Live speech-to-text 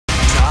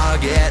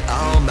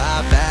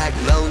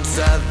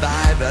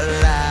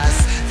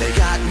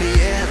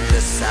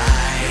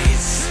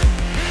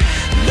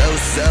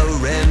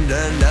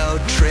surrender, no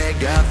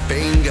trigger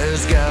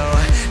fingers go.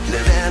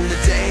 Living the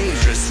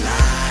dangerous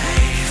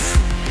life.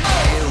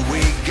 Here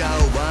we go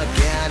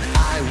again,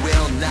 I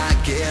will not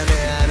give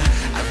in.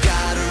 I've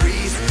got a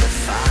reason to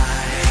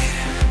fight.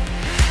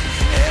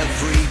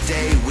 Every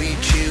day we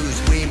choose,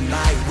 we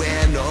might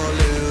win or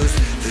lose.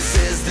 This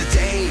is the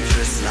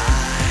dangerous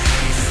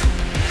life.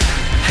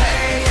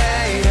 Hey,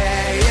 hey,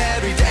 hey,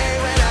 every day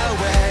when I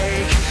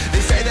wake,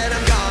 they say that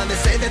I'm gone, they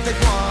say that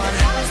they've won.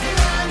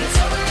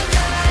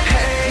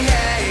 Hey,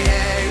 hey,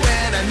 hey,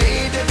 when I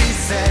need to be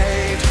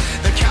saved,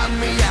 they're counting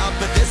me out,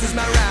 but this is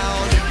my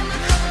round.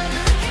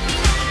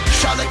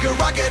 Shot like a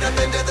rocket up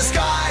into the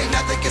sky,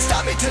 nothing can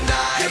stop me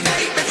tonight. You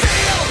make me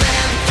feel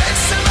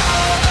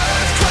invincible,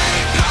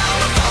 earthquake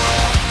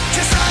powerful,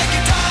 just like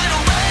a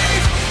tidal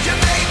wave. You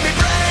make me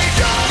brave,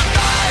 you're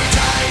my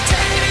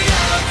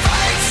titanium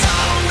fight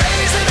song,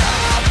 raise it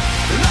up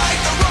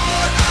like the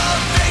roar of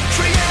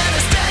victory in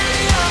a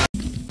stadium.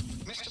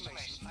 Mr.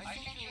 Mason, I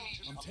think you need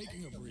to... I'm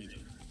taking a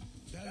breather.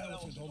 That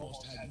elephant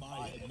almost had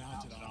my head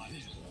mounted on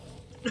his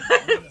wall.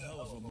 I'm in a hell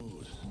of a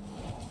mood.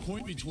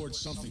 Point me towards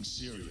something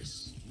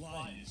serious.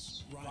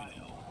 Lions,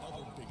 Rhino,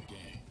 other big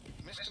game.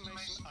 Mr.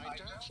 Mason, I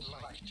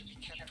don't like to be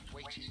kept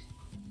waiting.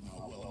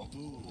 Oh, well,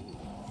 boo.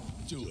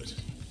 Do it.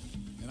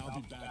 And I'll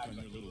be back on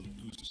your little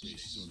goose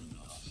chase soon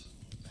enough.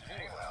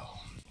 Very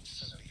well.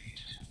 So be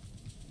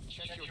it.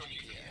 Check your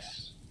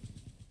GPS.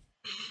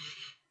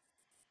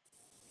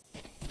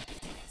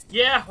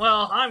 Yeah,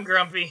 well, I'm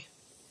grumpy.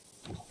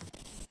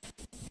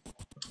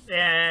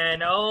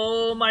 And,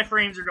 oh, my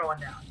frames are going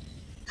down.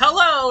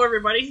 Hello,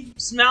 everybody!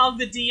 Smaug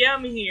the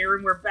DM here,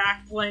 and we're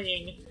back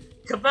playing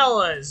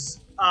Cabela's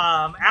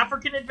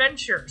African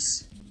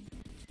Adventures.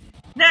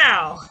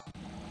 Now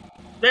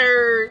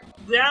we're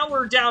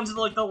down to,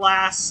 like, the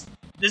last...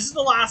 This is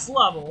the last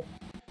level,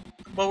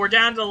 but we're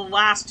down to the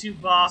last two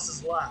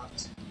bosses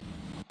left.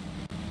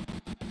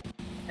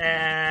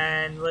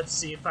 And let's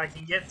see if I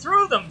can get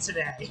through them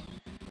today.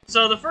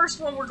 So the first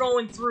one we're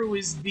going through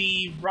is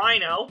the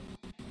Rhino.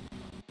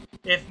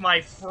 If my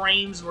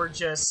frames were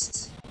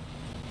just...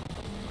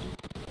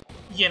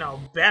 you know,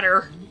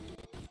 better.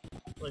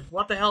 Like,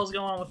 what the hell is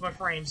going on with my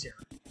frames here?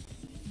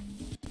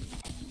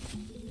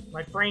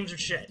 My frames are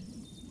shit.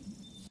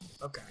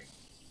 Okay.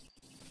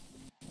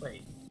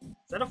 Wait.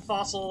 Is that a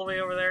fossil all the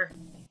way over there?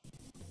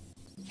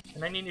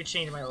 And I need to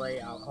change my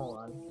layout. Hold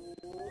on.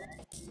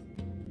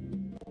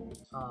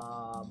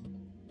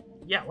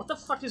 Yeah, what the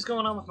fuck is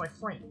going on with my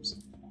frames?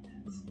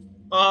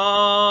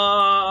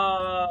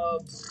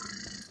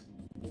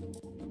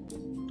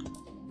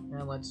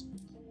 And let's...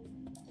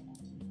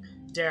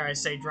 dare I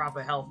say, drop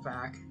a health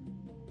pack.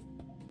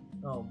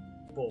 Oh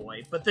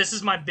boy. But this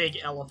is my big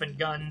elephant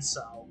gun,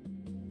 so...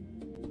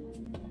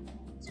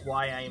 that's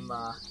why I'm,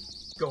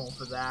 going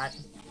for that.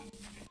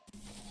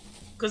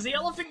 Because the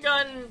elephant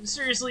gun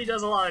seriously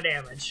does a lot of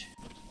damage.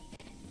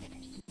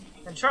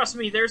 And trust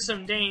me, there's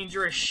some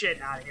dangerous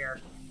shit out here.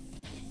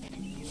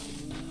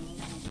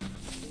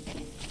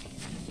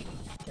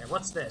 Okay,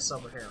 what's this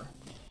over here?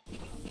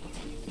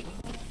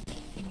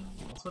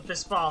 What's with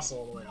this fossil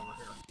all the way over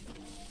here?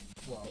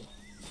 Whoa.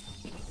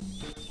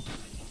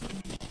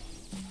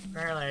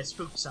 Apparently I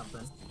spooked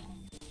something.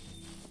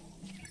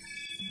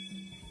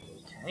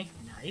 Okay,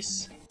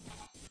 nice.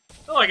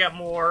 Oh, I got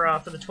more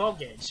for the 12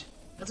 gauge.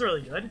 That's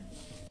really good.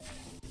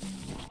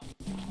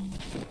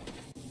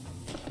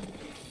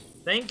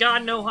 Thank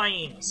God no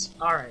hyenas.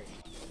 Alright.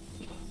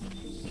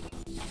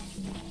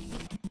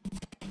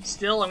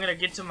 Still, I'm gonna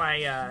get to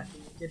my,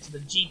 get to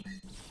the Jeep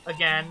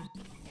again.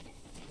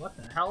 What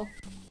the hell?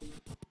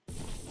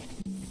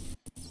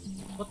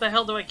 What the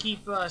hell do I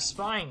keep,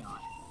 spying on?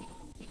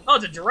 Oh,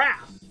 it's a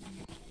giraffe!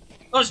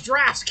 Oh, it's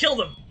giraffes! Kill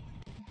them!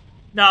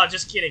 No,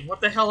 just kidding. What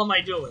the hell am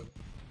I doing?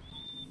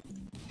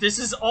 This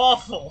is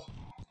awful!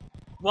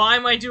 Why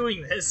am I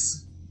doing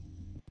this?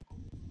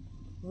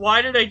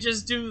 Why did I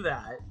just do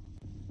that?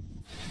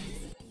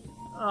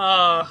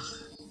 I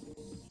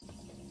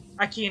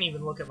can't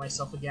even look at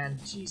myself again.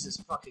 Jesus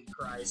fucking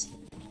Christ.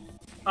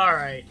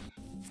 Alright.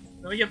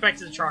 Let me get back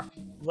to the truck,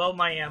 load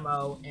my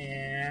ammo,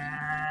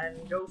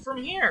 and go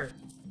from here.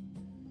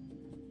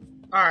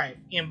 Alright,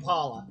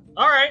 Impala.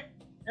 Alright.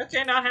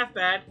 Okay, not half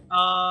bad.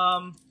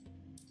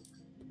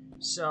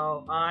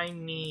 So I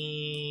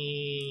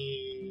need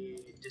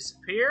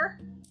disappear,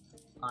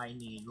 I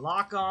need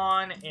lock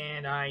on,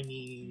 and I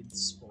need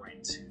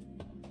sprint.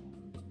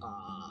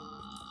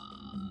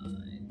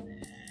 And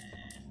then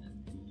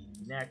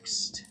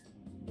next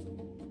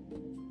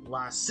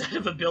last set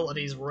of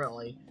abilities,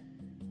 really.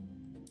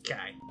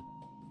 Okay.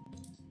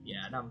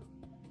 Yeah, and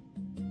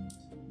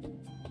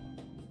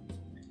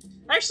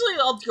actually,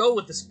 I'll go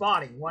with the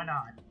spotting. Why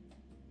not?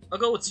 I'll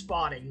go with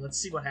spotting. Let's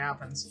see what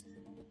happens.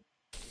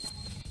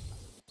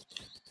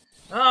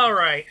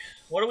 Alright.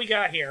 What do we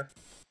got here?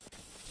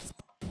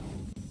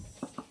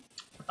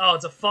 Oh,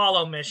 it's a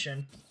follow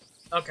mission.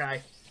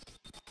 Okay.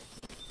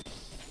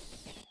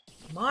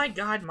 My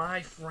God,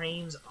 my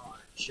frames are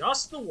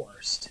just the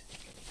worst.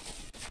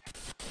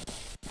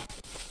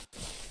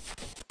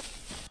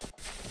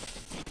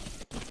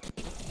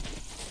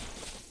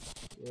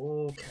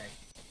 Okay.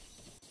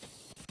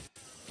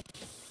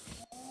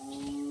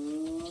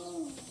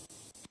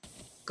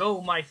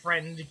 Go, my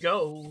friend,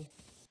 go.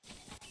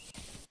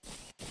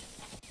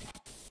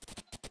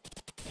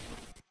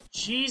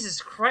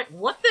 Jesus Christ,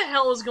 what the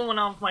hell is going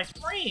on with my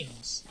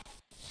frames?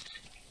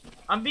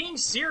 I'm being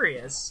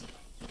serious.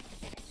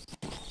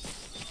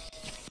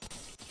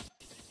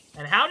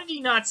 And how did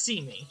he not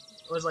see me?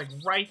 It was like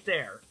right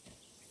there.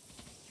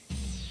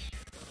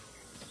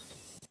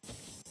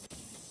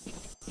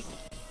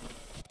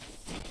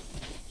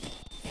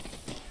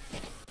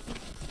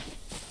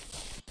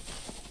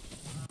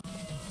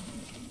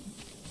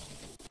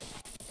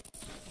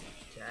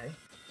 Okay.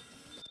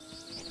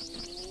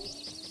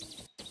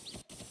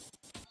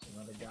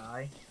 Another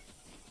guy.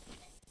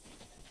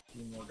 A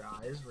few more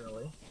guys,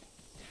 really.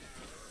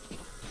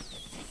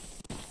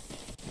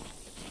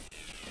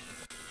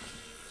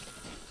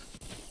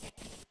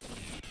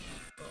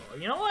 Oh,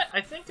 you know what?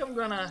 I think I'm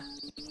gonna...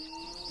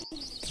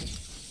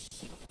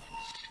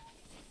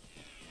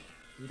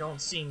 You don't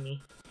see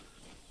me.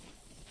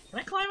 Can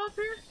I climb up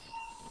here?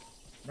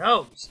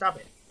 No, stop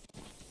it.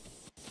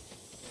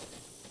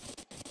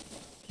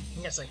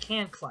 Yes, I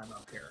can climb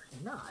up here.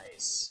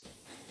 Nice.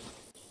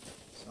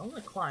 So I'm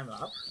gonna climb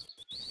up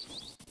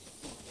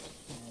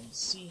and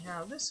see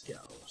how this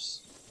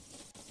goes.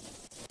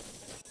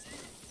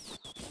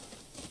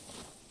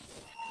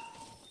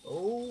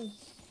 Oh,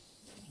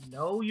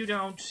 no you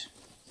don't.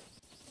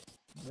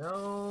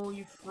 No,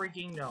 you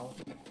freaking don't.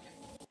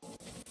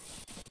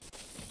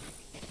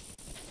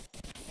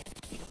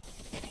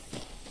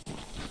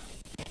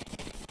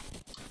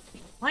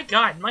 My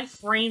god, my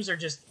frames are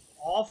just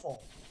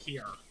awful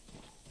here.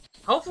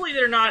 Hopefully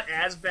they're not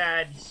as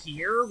bad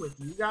here with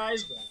you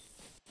guys, but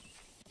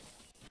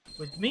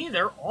with me,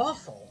 they're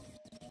awful.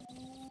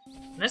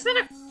 And is that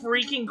a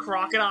freaking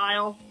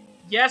crocodile?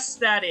 Yes,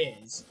 that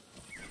is.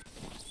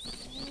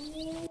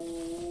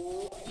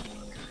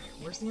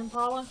 Where's the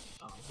Impala?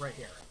 Oh, right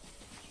here.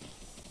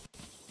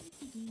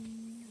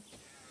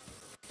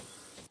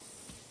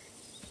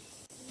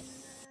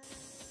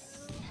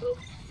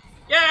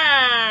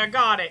 Yeah,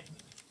 got it.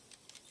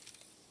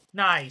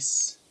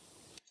 Nice.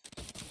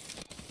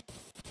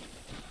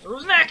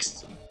 Who's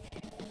next?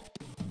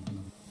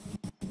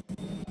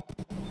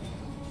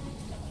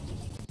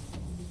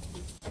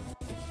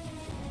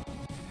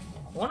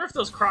 I wonder if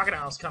those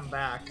crocodiles come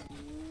back.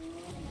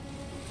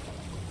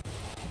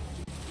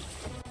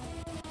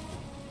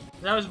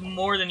 I was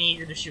more than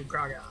eager to shoot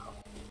crocodile.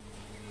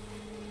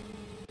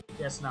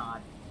 Guess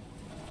not.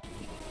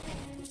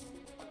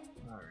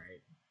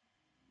 Alright.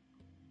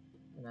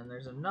 And then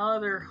there's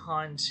another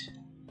hunt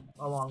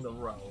along the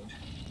road.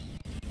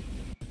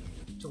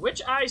 To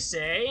which I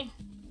say,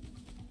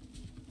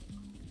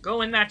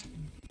 go in that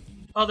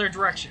other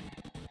direction.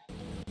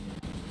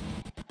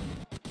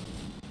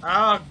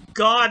 Oh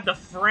god, the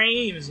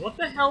frames! What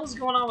the hell is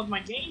going on with my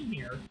game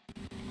here?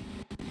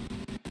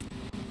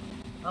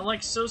 I'm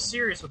like so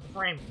serious with the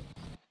framing.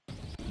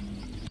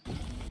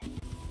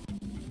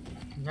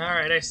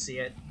 Alright, I see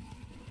it.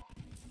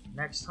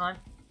 Next hunt.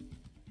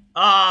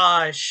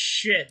 Ah,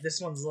 shit,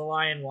 this one's the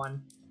lion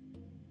one.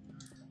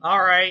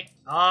 Alright,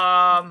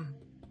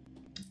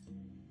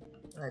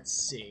 let's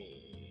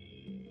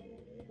see.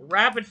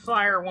 Rapid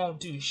fire won't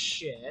do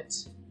shit.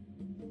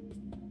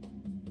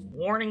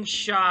 Warning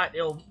shot,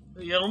 it'll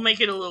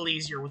make it a little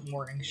easier with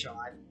warning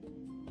shot.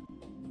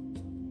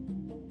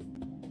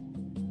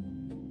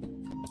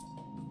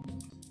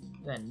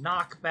 Then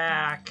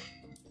knockback,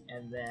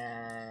 and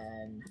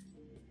then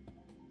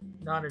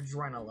not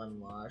adrenaline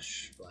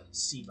rush, but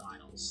sea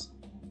vitals.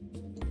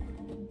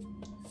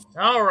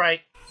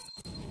 Alright.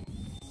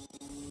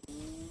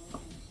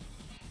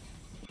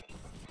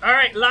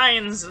 Alright,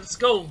 lions, let's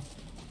go.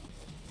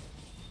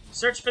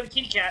 Search for the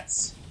kitty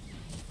cats.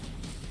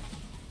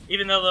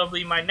 Even though they'll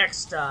be my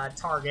next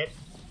target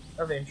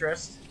of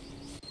interest.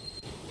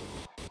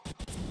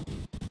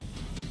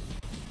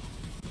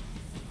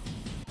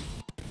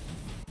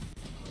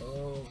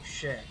 Oh,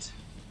 shit.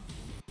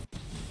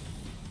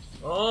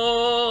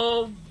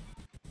 Oh,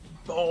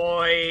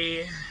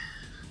 boy.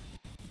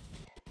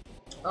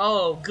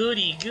 Oh,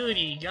 goody,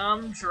 goody,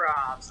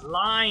 gumdrops,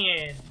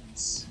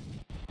 lions.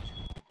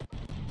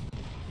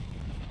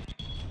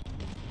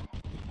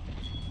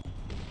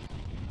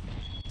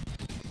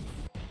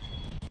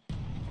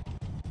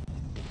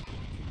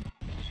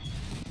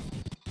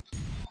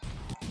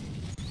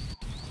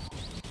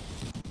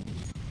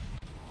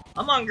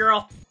 Come on,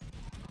 girl.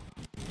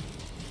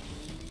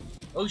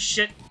 Oh,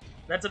 shit.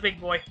 That's a big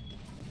boy.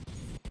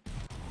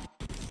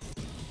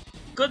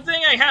 Good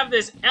thing I have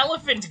this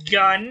elephant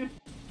gun.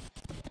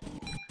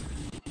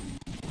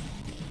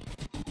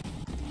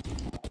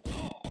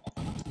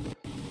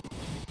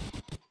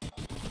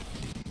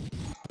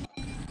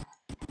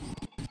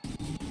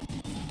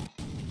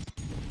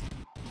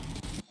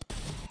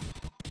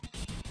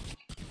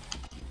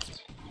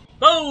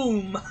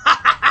 Boom!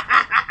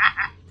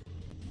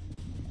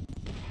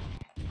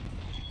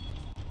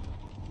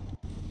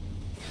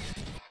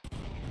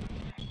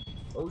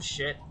 Oh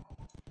shit.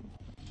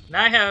 And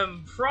I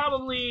have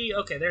probably...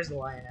 Okay, there's the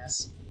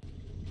lioness.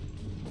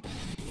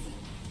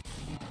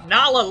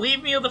 Nala,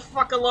 leave me the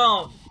fuck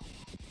alone!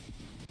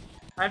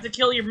 I have to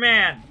kill your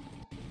man.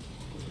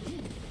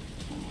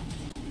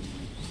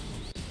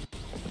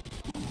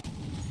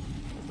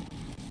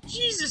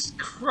 Jesus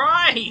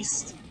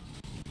Christ!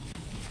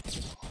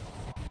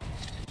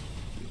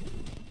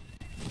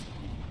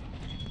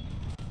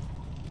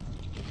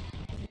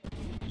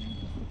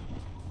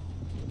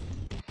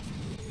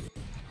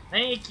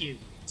 Thank you.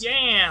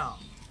 Damn.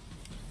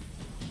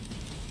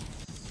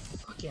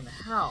 Fucking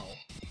hell.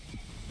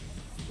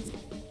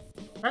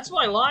 That's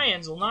why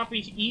lions will not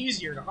be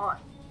easier to hunt.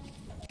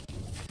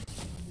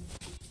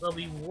 They'll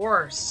be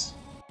worse.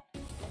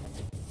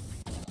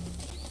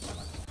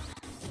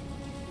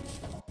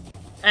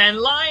 And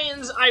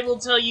lions, I will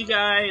tell you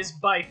guys,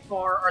 by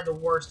far are the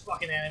worst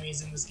fucking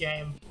enemies in this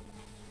game.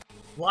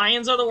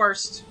 Lions are the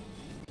worst.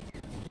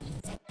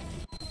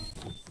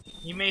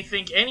 You may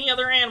think any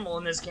other animal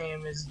in this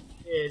game is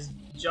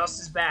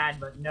just as bad,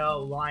 but no,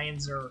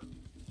 lions are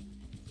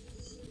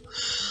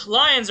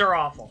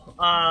awful.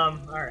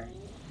 Alright.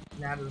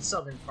 Now to the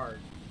southern part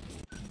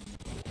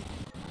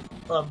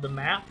of the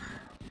map.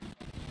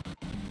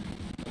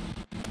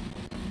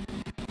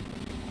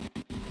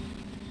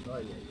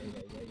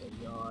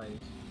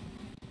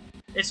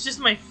 It's just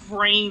my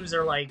frames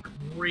are, like,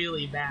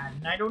 really bad,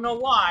 and I don't know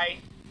why.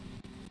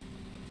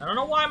 I don't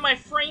know why my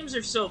frames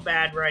are so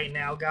bad right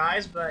now,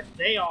 guys, but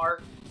they are.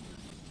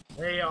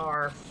 They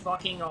are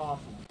fucking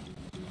awful.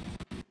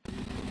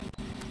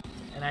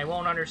 And I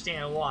won't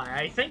understand why.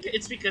 I think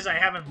it's because I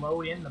haven't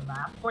loaded in the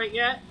map quite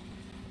yet.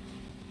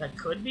 That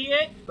could be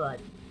it, but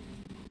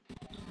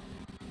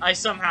I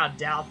somehow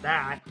doubt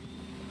that.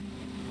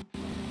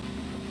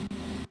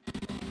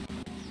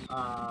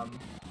 I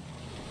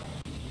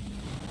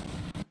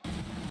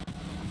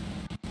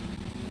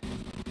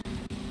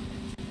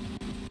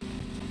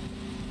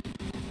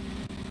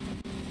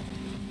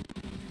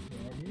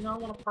do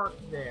not want to park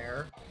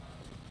there,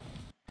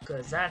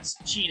 because that's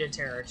cheetah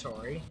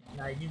territory,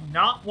 and I do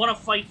not want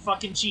to fight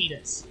fucking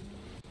cheetahs.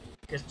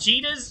 Because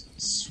cheetahs,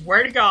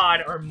 swear to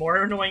God, are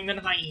more annoying than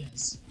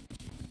hyenas.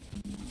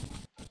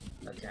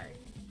 Okay.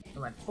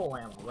 I'm at full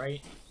ammo,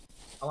 right?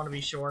 I want to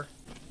be sure.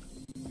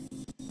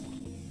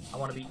 I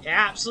want to be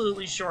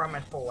absolutely sure I'm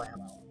at full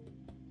ammo.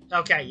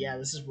 Okay, yeah,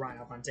 this is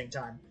Rhino hunting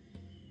time.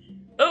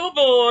 Oh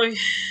boy!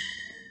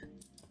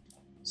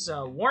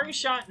 So, warning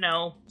shot,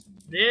 no.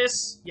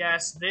 This,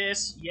 yes,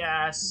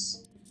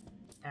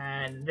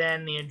 and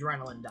then the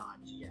adrenaline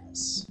dodge,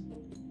 yes.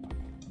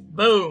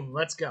 Boom,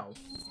 let's go.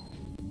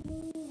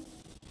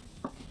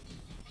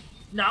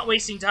 Not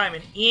wasting time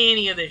in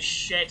any of this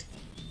shit.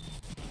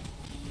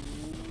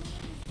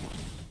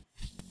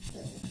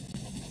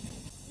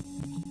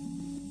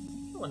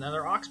 Oh,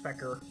 another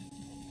oxpecker.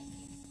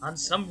 On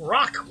some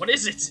rock, what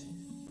is it?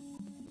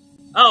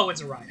 Oh, it's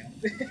a rhino.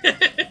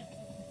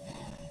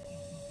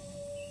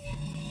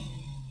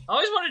 I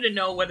always wanted to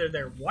know whether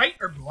they're white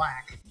or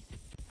black.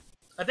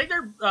 I think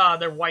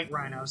they're white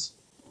rhinos.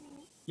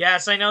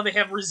 Yes, I know they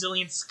have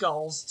resilient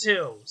skulls,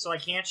 too, so I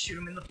can't shoot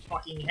them in the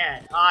fucking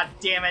head. Ah,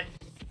 damn it.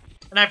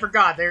 And I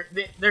forgot,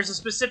 there's a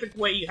specific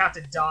way you have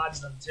to dodge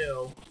them,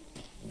 too.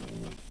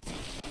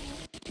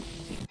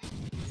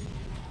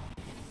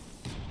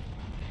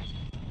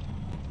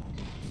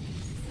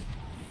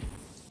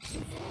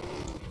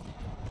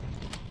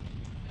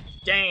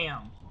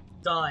 Damn.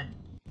 Done.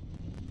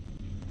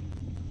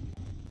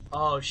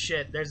 Oh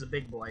shit, there's a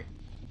big boy.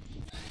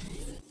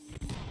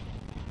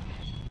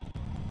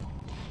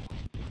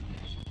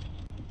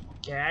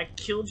 Okay, I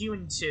killed you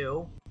in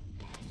 2.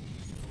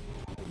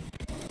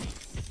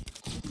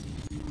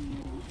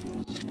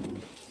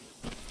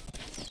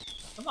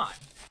 Come on.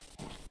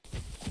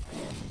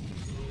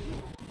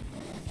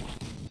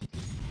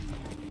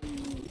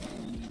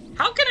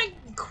 How can I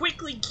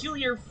quickly kill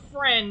your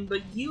friend,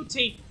 but you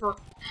take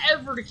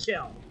forever to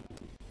kill?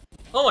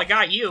 Oh, I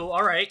got you.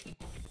 Alright.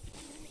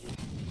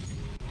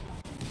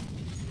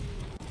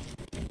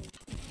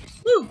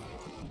 Woo!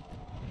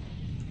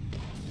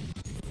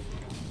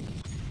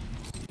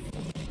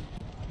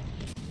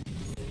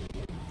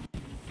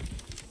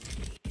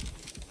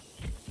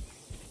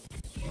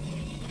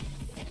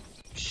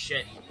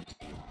 Shit.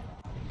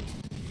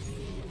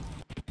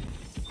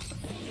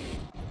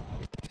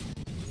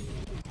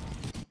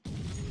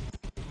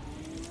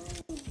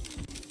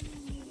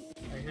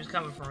 Alright, who's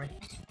coming for me?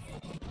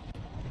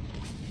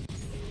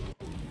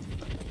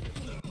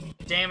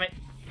 Damn it.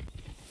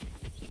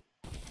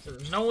 So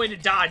there's no way to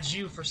dodge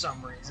you for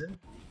some reason.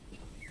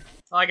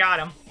 Oh, I got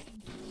him.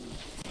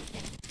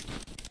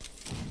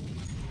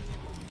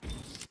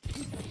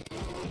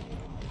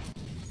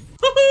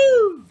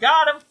 Woohoo!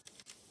 Got him!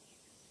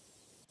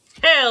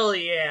 Hell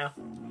yeah!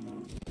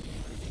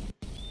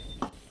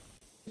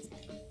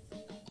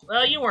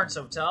 Well, you weren't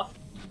so tough.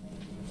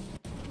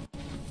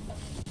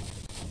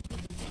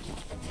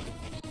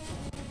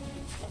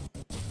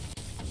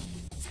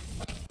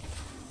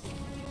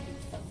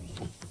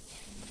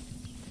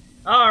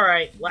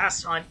 Alright,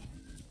 last hunt.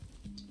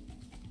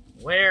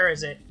 Where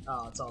is it?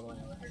 Oh, it's all the way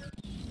over here.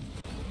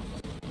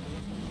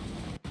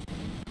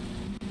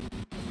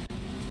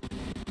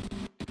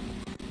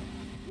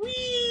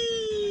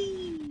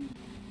 Whee!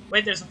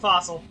 Wait, there's a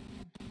fossil.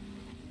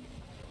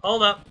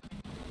 Hold up.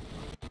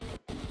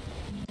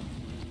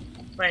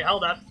 Wait,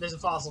 hold up. There's a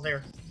fossil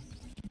here.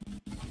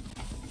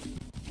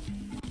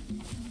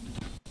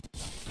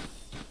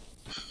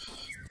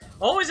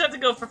 Always have to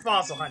go for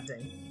fossil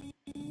hunting.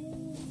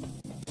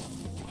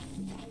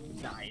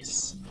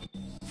 Nice.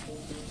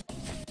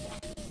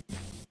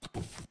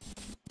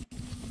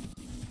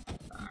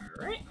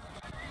 Alright.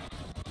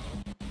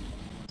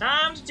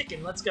 Time's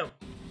ticking. Let's go.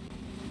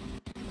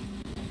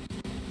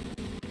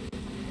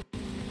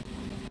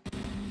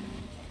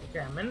 Okay,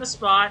 I'm in the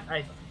spot.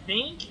 I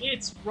think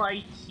it's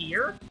right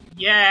here.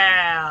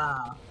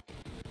 Yeah!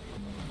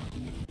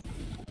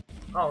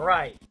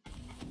 Alright.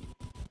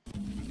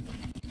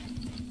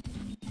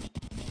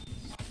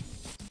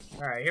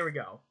 Alright, here we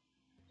go.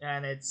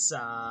 And it's, the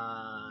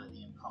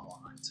Impala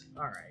hunt.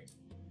 Alright.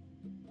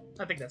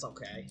 I think that's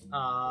okay.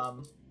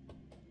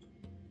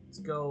 Let's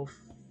go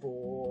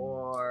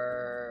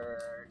for...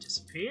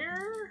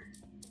 Disappear?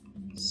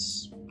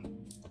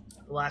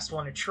 The last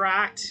one,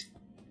 Attract.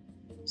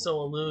 So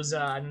we'll lose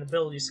an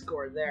ability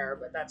score there,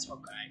 but that's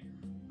okay.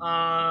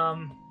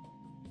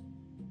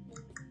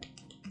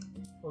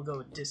 We'll go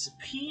with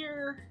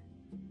Disappear.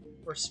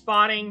 Or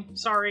Spotting,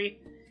 sorry.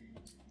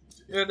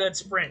 And then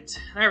Sprint.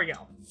 There we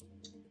go.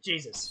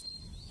 Jesus.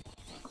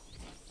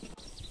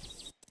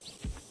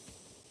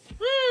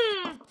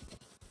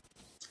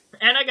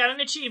 And I got an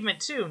achievement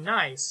too.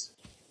 Nice.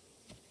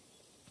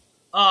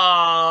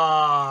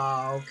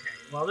 Okay.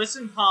 Well, this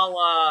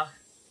Impala...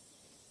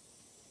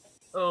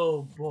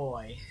 Oh,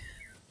 boy.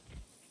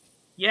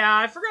 Yeah,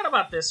 I forgot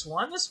about this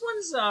one. This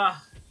one's,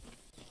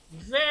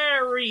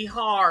 very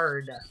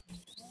hard.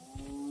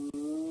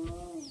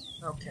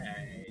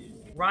 Okay.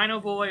 Rhino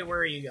boy, where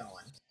are you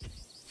going?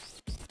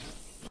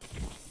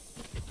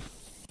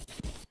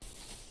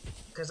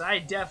 Because I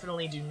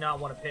definitely do not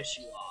want to piss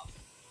you off.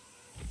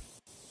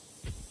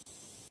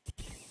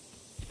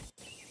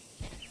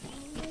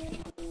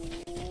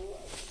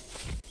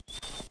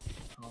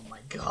 Oh my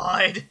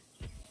god.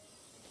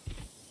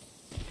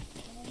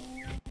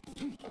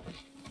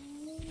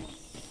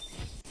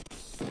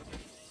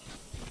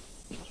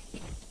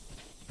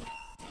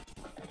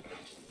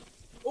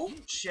 Oh,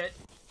 shit.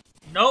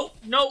 No,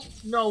 no,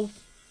 no.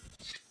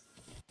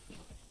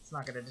 It's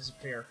not gonna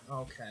disappear.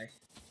 Okay.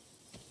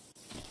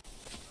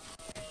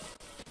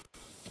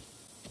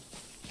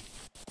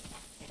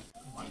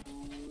 Come on.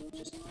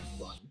 Just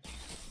run.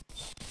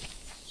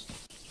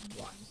 Just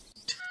run.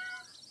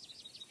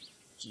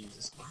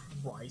 Jesus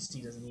Christ,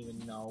 he doesn't even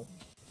know.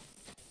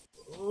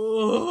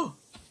 Oh,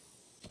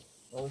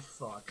 oh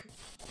fuck.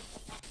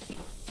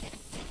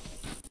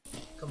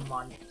 Come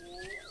on.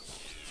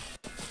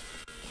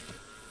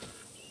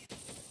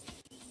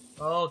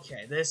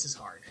 Okay, this is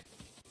hard.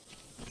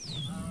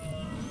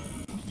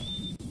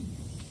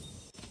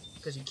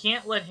 Because you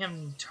can't let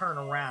him turn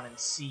around and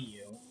see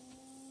you.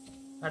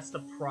 That's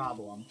the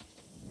problem.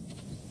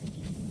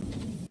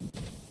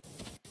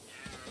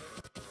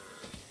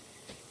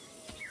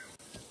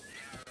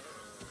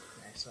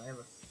 Okay, so I have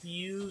a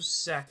few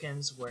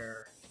seconds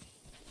where...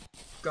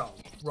 Go,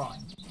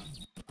 run.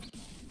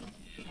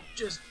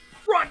 Just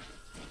run!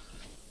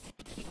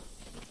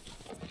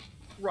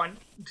 Run.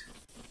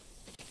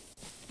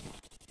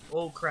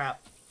 Oh, crap.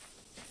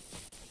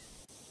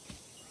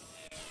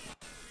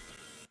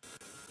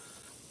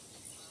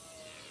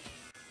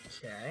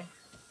 Okay.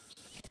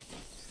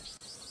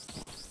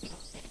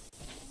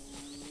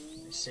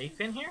 Am I safe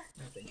in here?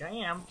 I think I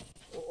am.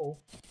 Uh-oh.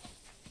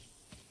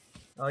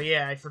 Oh,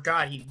 yeah, I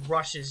forgot he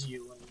rushes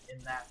you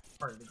in that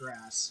part of the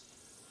grass.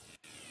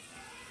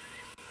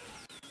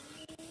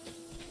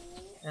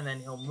 And then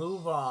he'll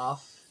move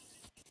off.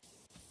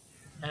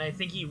 And I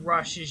think he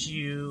rushes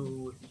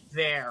you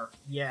there.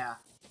 Yeah.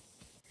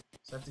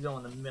 So I have to go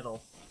in the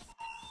middle.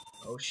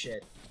 Oh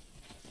shit.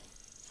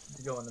 I have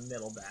to go in the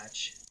middle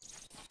batch.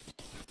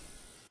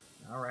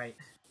 Alright.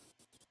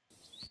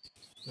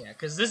 Yeah,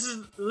 because this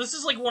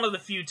is like one of the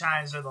few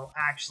times where they'll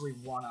actually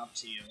run up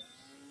to you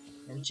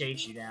and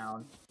chase you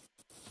down.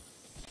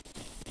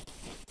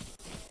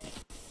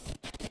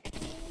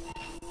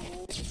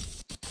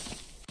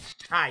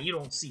 Ah, you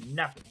don't see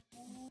nothing.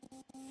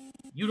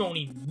 You don't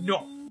even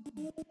know.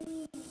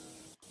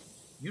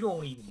 You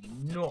don't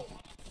even know.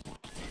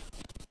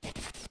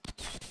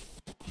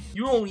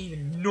 You don't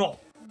even know.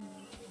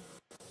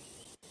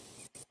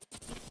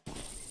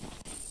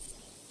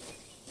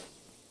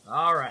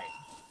 Alright.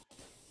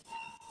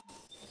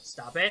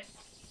 Stop it.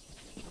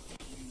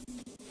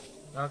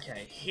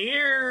 Okay,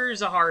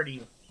 here's a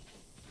hardie.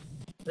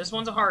 This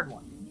one's a hard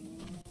one.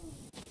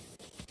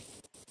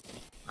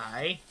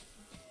 Aye.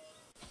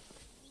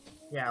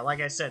 Yeah,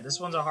 like I said, this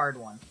one's a hard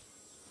one.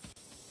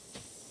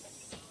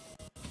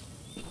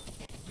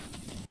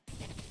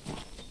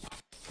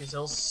 Because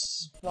he'll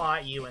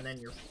spot you and then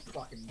you're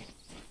fucking...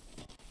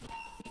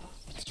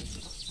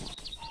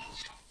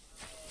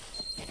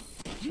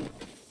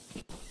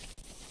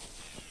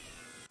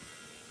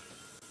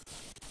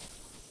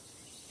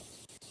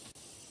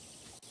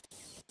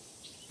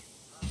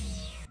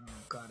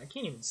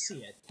 can't even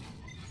see it.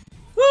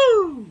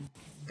 Woo!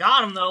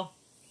 Got him, though.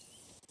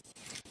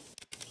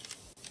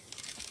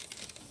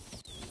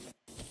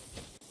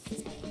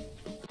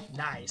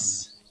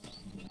 Nice.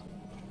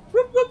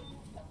 Whoop, whoop.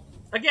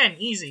 Again,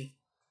 easy.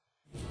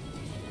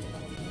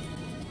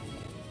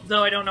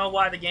 Though I don't know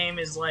why the game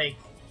is, like,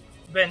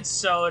 been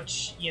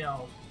such, you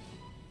know...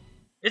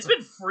 It's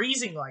been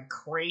freezing like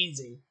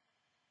crazy.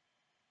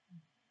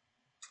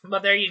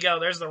 But there you go,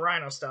 there's the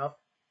Rhino stuff.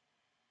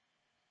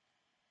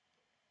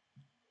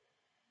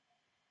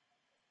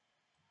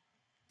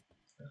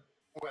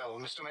 Well,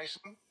 Mr.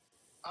 Mason,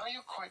 are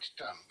you quite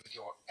done with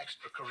your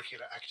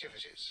extracurricular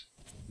activities?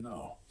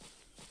 No.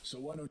 So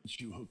why don't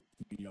you hook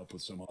me up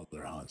with some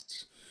other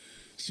hunts?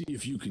 See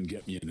if you can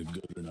get me in a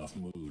good enough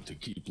mood to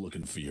keep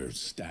looking for your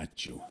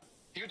statue.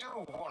 You do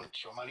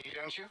want your money,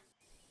 don't you?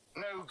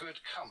 No good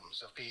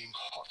comes of being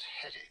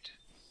hot-headed.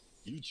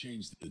 You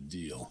changed the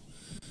deal.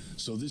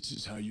 So this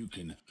is how you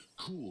can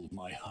cool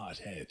my hot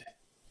head.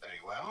 Very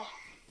well.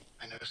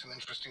 I know some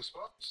interesting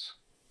spots.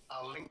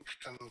 I'll link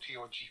them to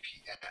your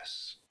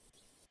GPS.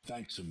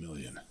 Thanks a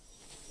million.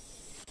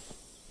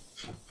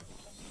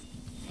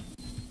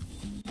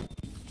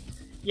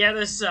 Yeah,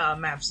 this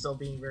map's still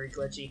being very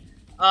glitchy.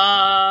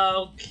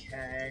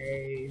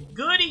 Okay.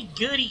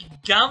 Goody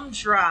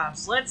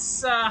gumdrops.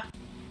 Let's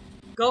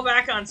go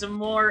back on some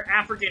more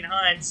African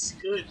hunts.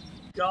 Good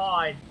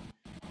God.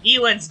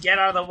 Elands, get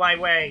out of my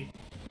way.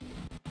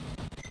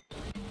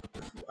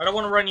 I don't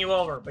want to run you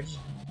over, but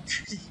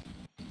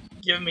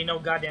giving me no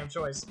goddamn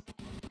choice.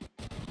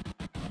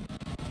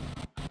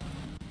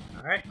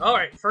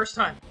 Alright, first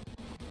hunt.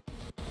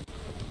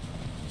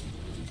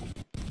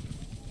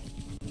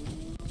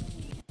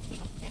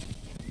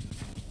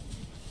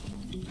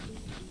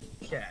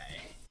 Okay.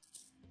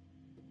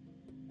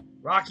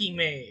 Rocky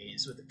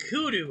Maze with a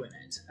kudu in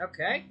it.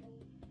 Okay.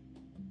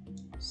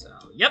 So,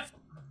 yep.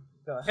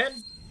 Go ahead.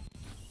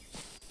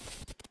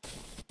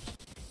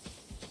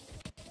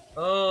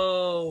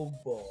 Oh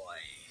boy.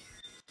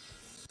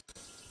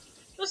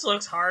 This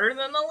looks harder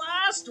than the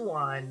last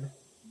one.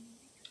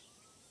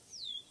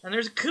 And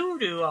there's a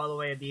kudu all the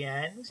way at the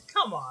end.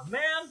 Come on,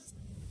 man.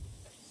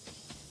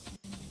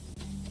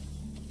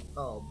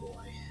 Oh boy.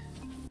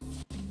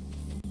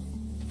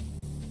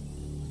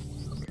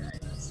 Okay,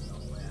 that's no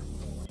way I'm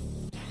going.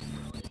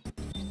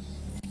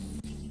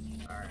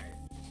 Alright.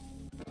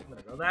 I'm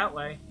gonna go that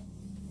way.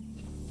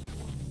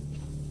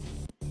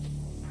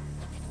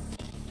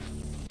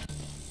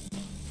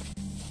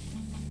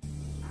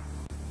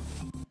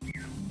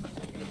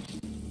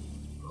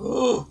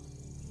 Ooh.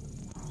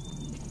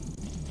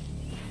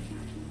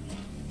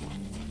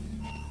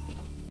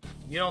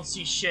 You don't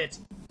see shit.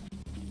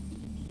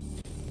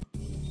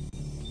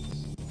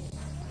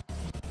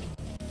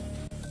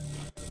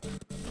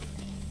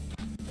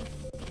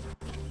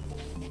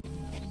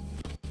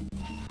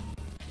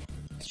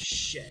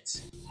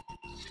 Shit.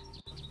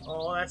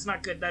 Oh, that's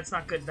not good, that's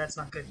not good, that's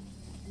not good.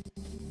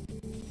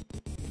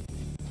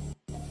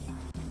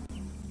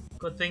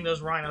 Good thing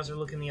those rhinos are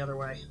looking the other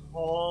way.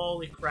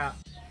 Holy crap.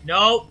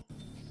 No!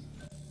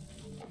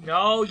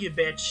 No, you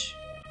bitch.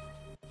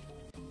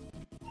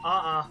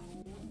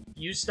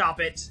 You stop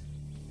it.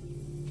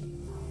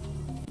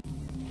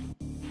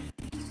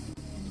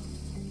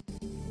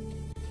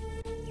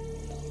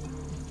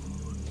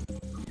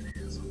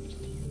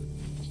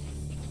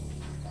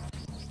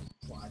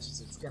 Watch,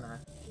 it's gonna...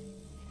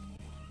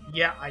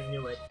 Yeah, I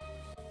knew it.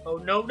 Oh,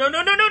 no, no,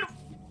 no, no, no, no!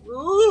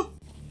 Ooh!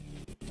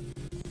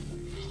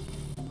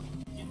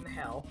 In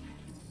hell.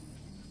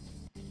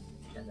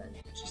 And then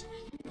just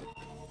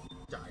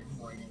dive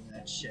right into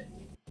that shit.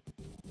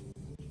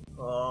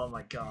 Oh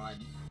my god.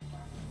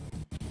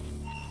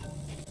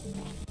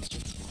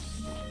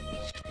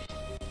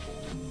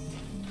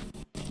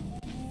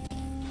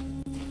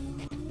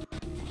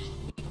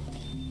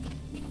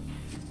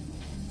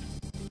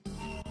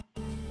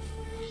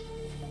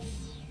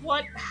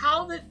 What?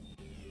 How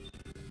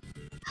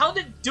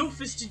the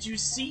doofus did you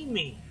see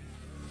me?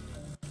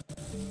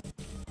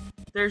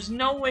 There's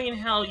no way in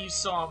hell you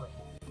saw me.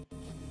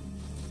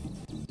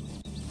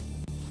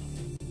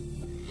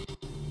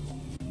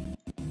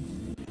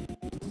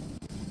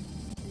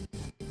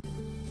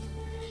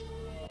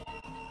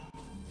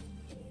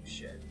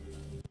 Shit.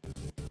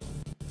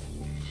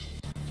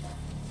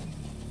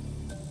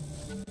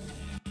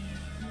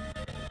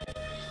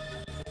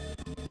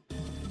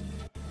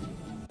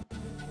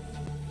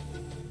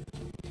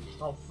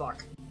 Oh,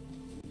 fuck.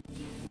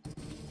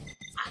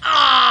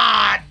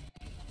 Ah!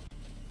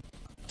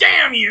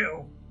 Damn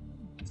you!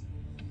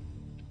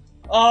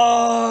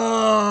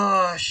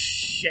 Oh,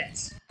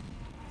 shit.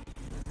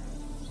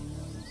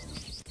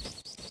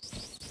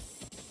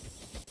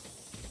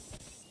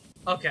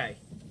 Okay.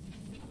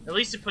 At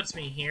least it puts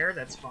me here,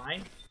 that's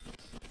fine.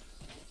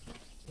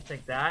 I'll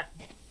take that.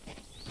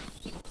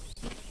 Okay,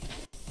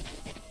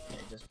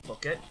 just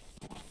book it.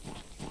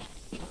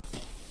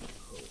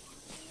 Oh.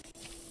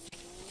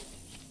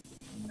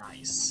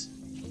 Nice.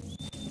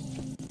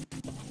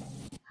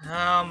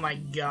 Oh my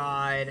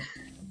god.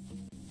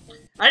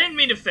 I didn't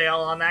mean to fail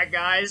on that,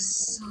 guys.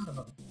 Son of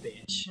a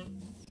bitch.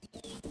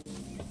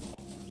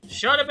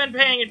 Should have been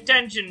paying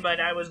attention, but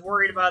I was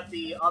worried about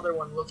the other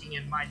one looking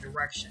in my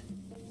direction.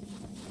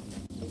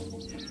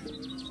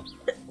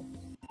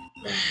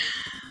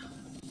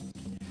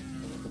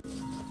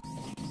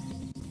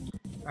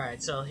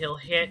 Alright, so he'll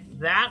hit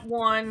that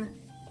one,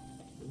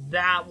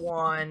 that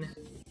one,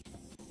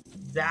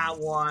 that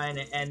one,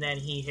 and then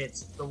he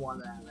hits the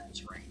one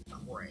that's right.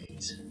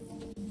 Great.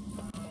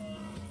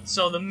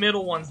 So the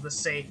middle one's the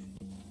safe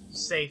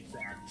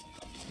bet.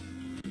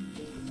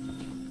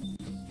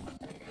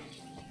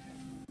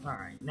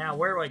 Alright, now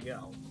where do I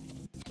go?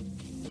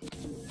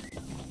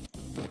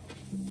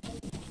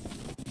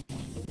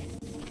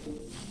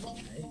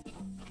 Okay.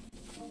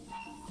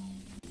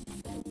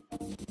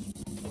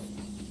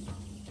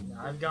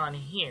 Now I've gone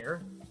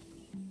here.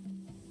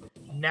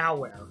 Now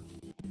where?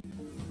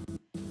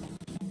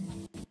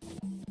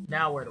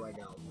 Now where do I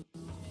go?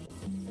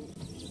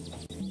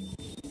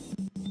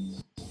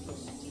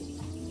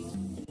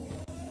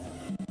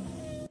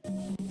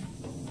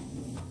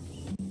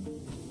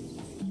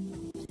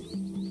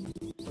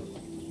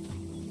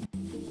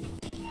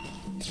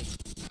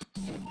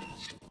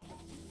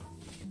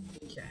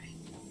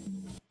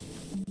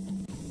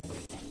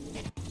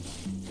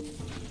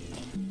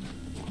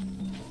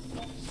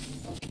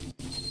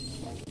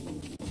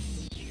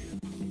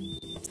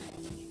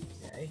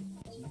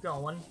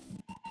 Going.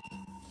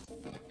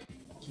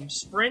 Keep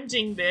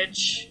sprinting,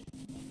 bitch.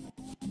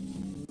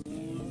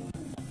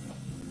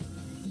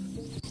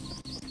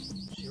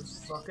 What's your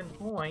fucking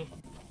point?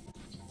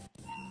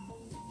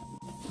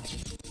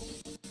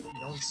 You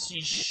don't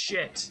see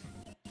shit.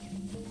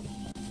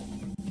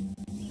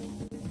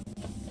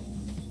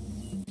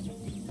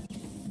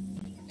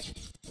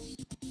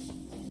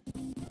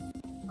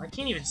 I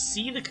can't even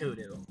see the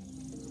kudu.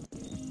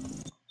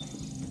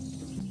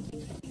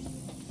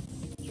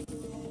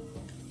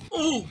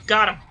 Ooh,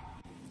 got him.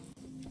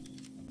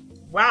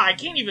 Wow, I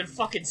can't even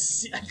fucking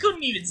see. I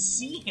couldn't even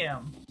see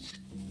him.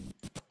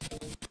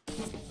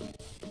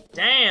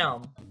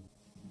 Damn.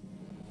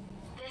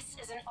 This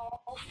is an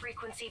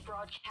all-frequency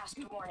broadcast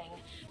warning.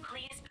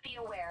 Please be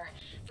aware.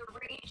 The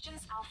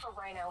region's Alpha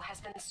Rhino has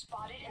been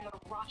spotted in the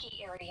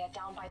rocky area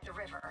down by the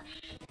river.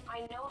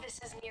 I know this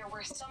is near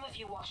where some of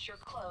you wash your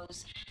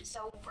clothes,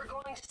 so we're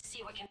going to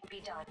see what can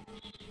be done.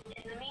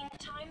 In the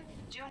meantime,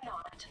 do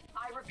not,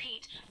 I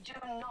repeat, do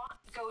not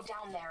go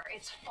down there.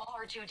 It's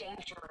far too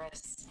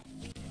dangerous.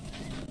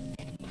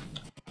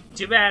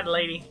 Too bad,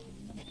 lady.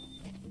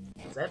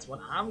 That's what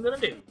I'm gonna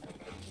do.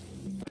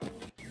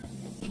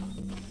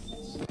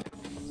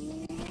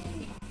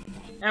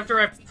 After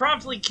I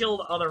promptly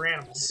killed other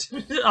animals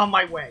on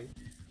my way.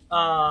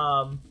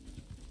 And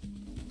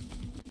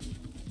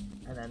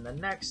then the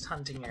next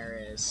hunting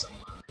area is somewhere.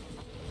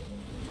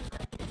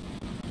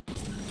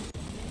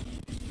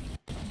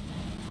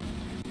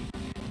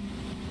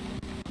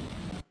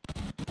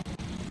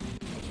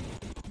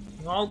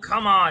 Oh,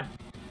 come on!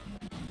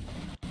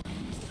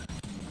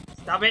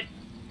 Stop it!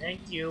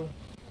 Thank you.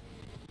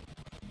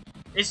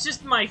 It's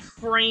just my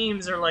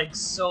frames are, like,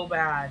 so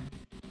bad.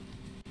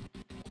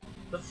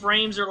 The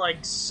frames are,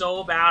 like,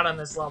 so bad on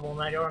this level,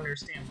 and I don't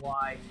understand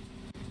why.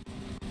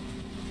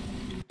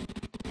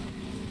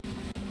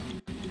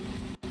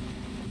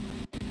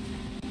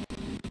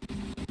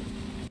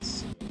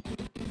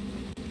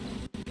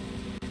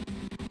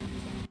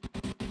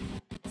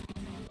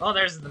 Oh,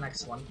 there's the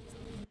next one.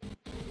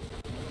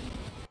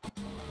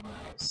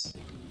 Nice.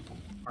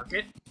 Mark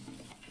it.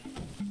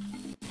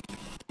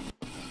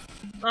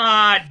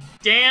 Ah,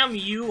 damn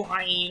you,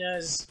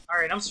 hyenas.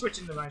 Alright, I'm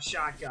switching to my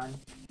shotgun.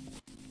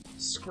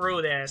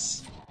 Screw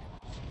this.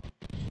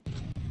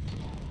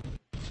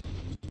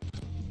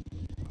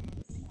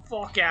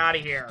 Fuck out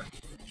of here.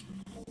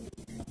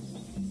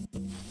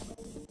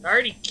 I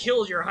already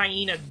killed your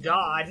hyena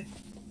god.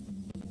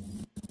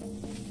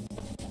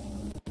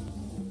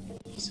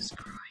 Jesus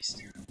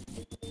Christ.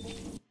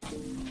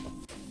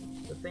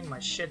 Good thing my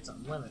shit's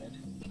unlimited.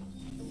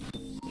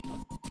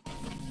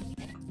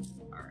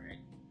 Alright.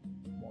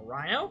 More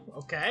Rhino?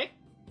 Okay.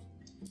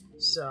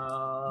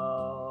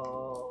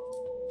 So...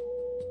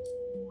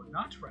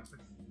 not rapid.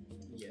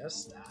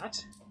 Yes,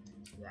 that.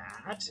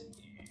 That.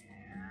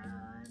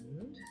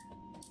 And...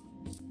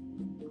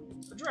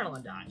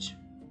 adrenaline dodge.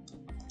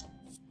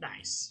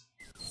 Nice.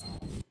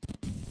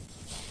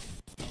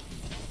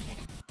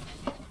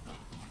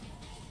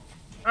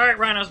 Alright,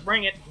 Rhinos,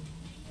 bring it.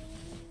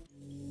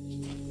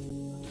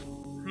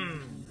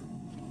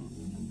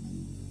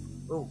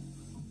 Ooh.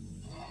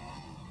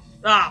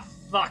 Ah,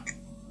 fuck.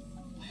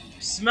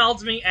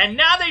 Smelled me, and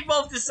now they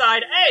both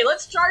decide, hey,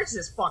 let's charge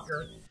this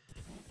fucker.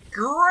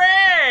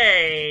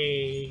 Great!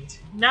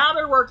 Now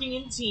they're working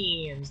in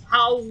teams.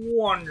 How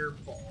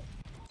wonderful.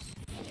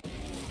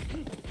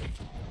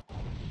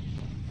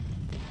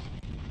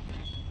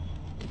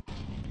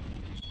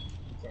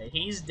 Okay,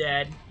 he's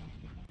dead.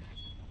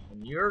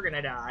 And you're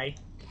gonna die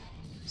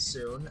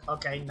soon.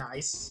 Okay,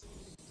 nice.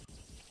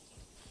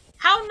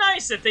 How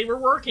nice that they were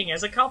working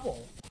as a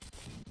couple.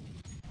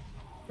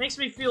 Makes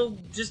me feel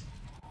just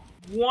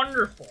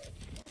wonderful.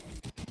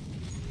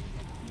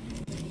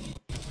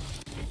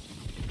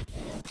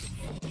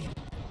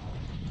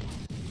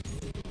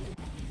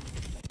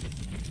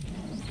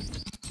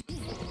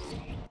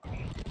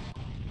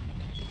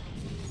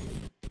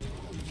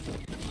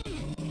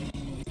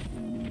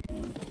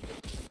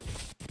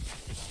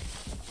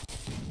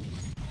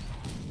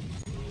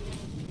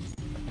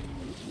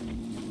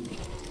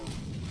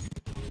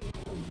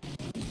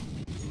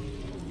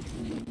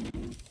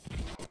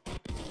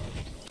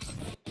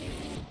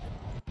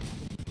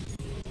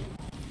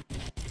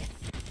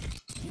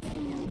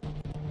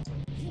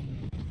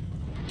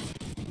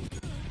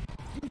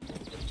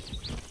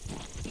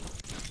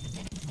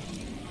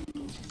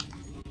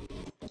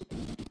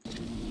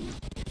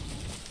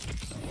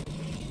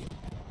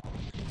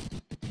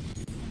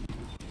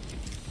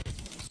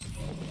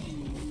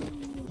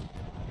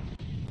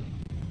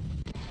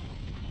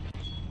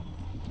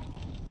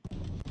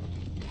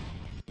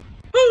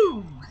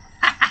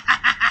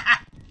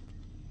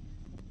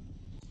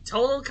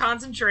 Total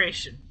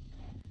concentration.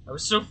 I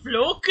was so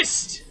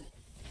focused.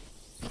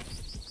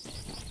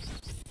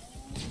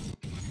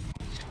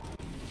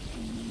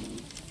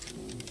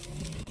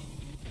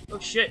 Oh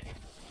shit.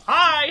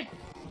 Hi!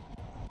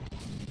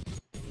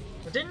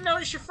 I didn't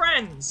notice your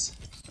friends.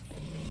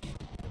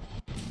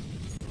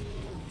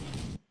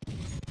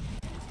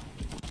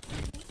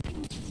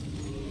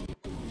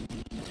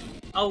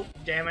 Oh,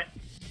 damn it.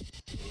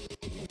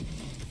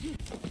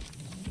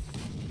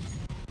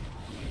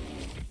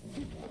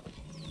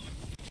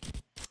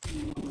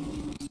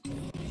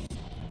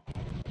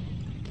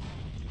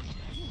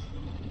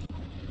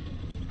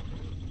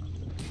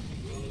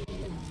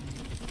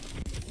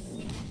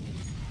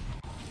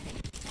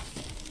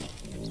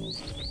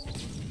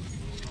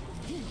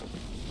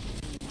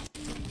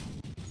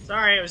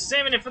 Sorry, I was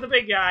saving it for the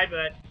big guy,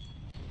 but...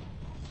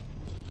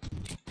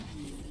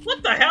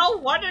 What the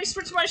hell? Why did I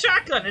switch my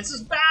shotgun? This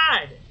is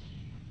bad!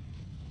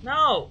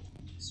 No!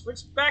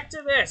 Switch back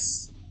to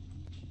this.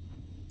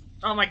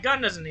 Oh, my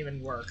gun doesn't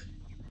even work.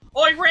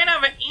 Oh, I ran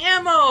out of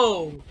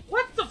ammo!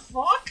 What the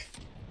fuck?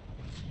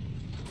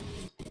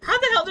 How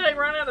the hell did I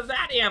run out of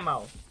that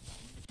ammo?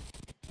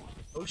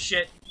 Oh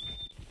shit.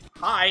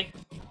 Hi.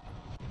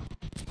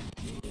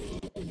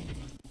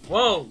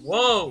 Whoa,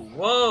 whoa,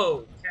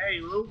 whoa! Okay,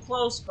 a little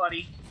close,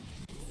 buddy.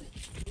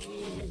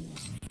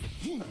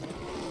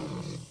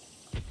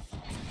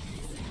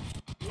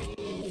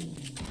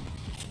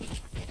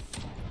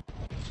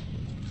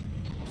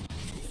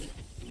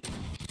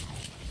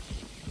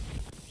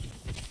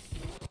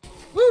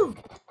 Woo!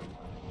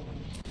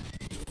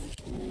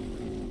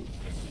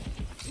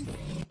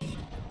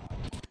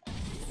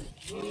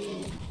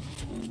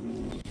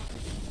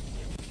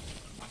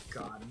 Oh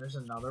god, and there's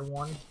another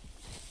one.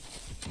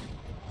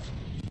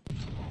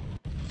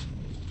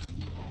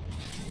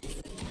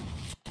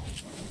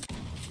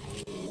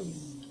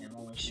 I'm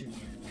only shooting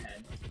in the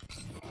head.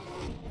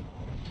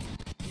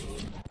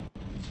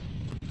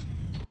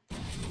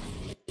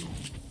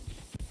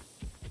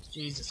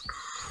 Jesus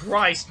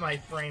Christ, my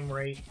frame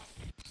rate.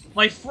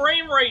 My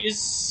frame rate is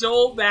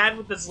so bad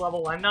with this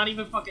level, I'm not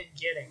even fucking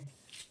kidding.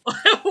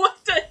 What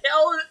the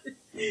hell?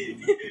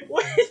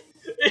 What?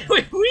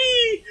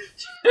 Wee!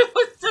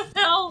 What the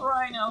hell,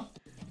 Rhino?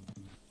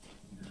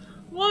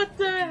 What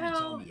the hell?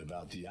 Tell me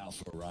about the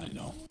Alpha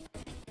Rhino.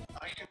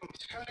 I can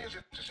tell you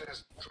that it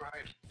has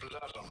dried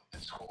blood on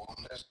its horn.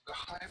 There's a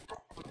high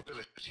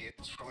probability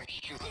it's from a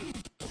human.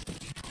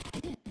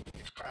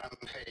 It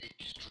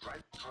rampaged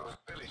right through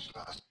a village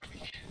last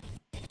week.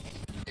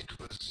 It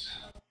was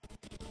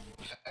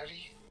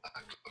very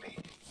ugly.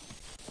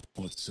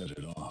 What set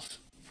it off?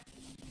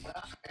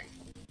 Nothing.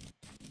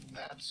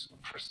 That's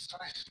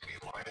precisely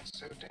why it's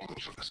so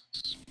dangerous.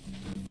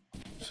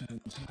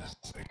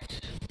 Fantastic.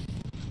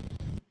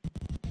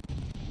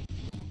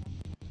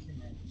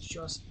 Can I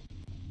just...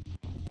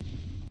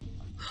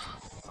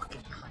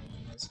 Fucking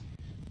hyenas.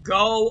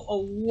 Go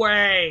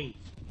away!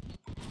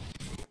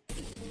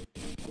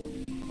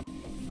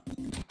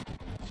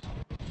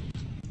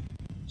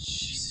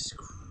 Jesus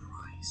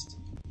Christ.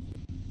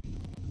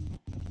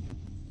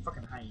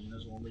 Fucking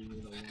hyenas won't leave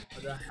me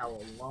the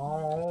hell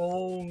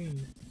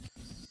alone.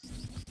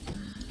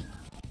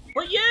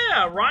 But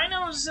yeah,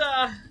 Rhino's,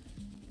 a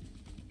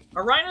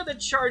Rhino that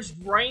charged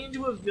right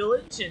into a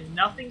village and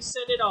nothing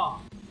set it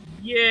off.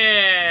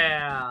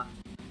 Yeah!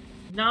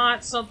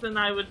 Not something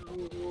I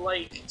would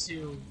like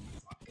to...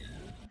 Fucking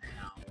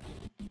hell.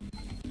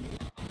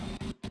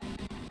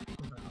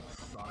 Oh,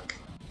 fuck.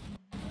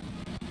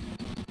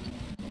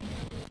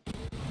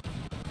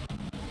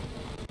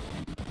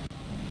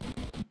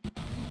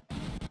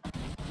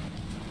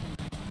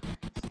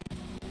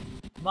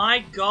 My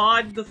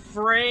god, the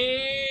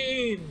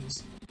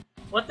frames!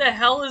 What the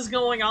hell is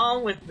going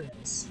on with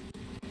this?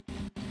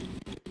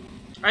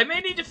 I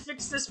may need to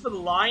fix this for the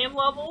lion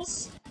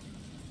levels.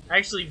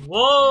 Actually,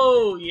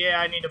 whoa! Yeah,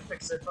 I need to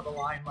fix it for the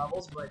lion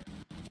levels, but...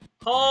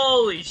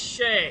 Holy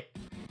shit!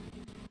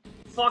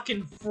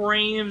 Fucking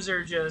frames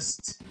are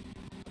just...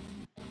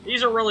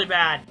 These are really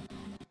bad.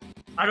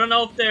 I don't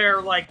know if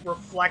they're, like,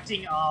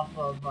 reflecting off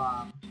of,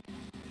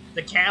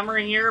 the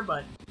camera here,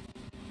 but...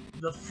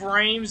 The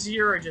frames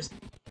here are just...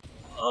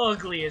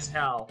 ugly as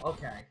hell.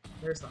 Okay,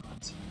 there's the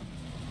hunt.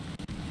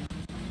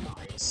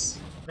 Nice.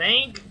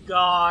 Thank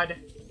God.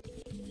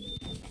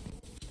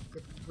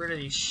 Get rid of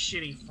these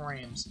shitty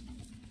frames.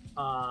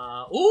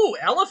 Ooh,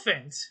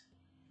 elephant.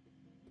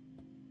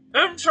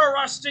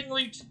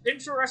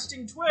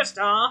 Interesting twist,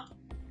 huh?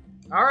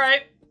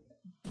 Alright.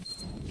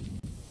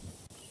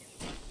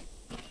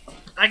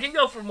 I can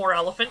go for more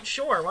elephant,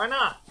 sure, why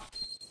not?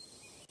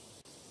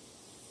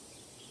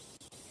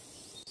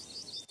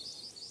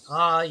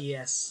 Ah,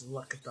 yes,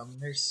 look at them.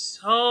 They're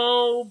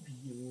so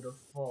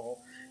beautiful.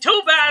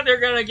 Too bad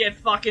they're gonna get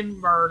fucking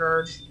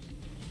murdered.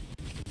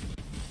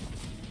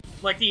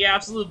 Like the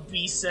absolute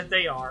beasts that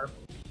they are.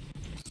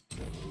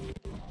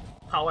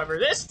 However,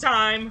 this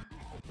time,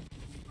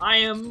 I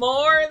am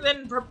more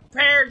than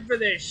prepared for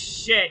this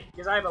shit,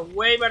 because I have a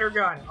way better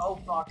gun. Oh,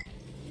 fuck.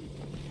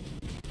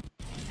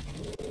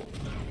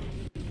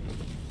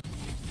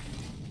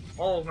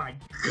 Oh my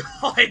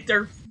god,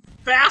 they're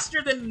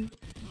faster than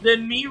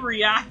me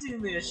reacting to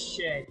this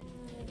shit.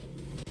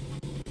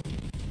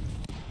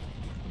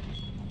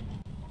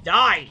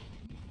 Die!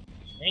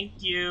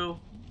 Thank you.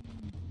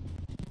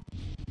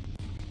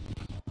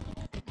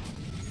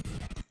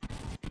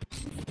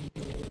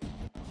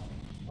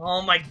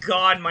 Oh my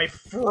god, my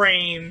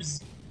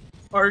frames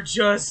are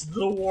just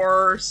the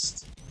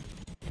worst.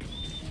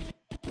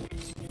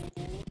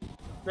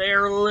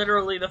 They're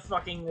literally the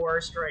fucking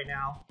worst right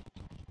now.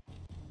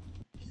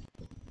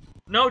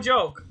 No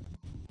joke.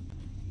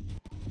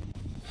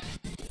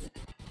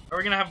 Are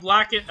we gonna have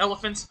black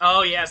elephants?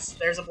 Oh yes,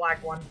 there's a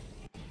black one.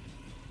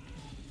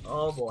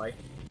 Oh boy.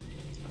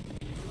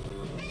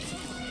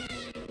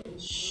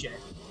 Shit.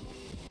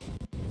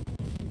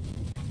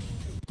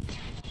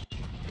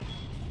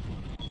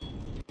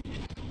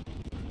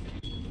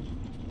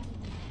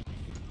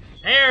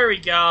 There we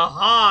go.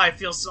 Ah, I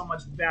feel so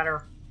much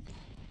better.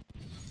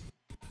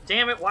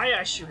 Damn it, why did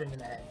I shoot into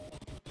that?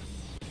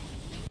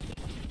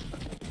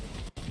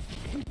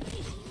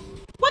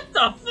 What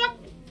the fuck?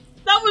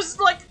 That was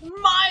like you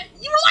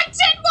were like 10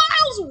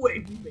 miles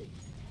away from me!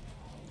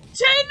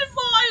 10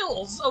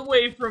 miles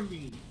away from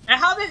me! And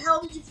how the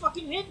hell did you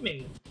fucking hit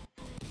me?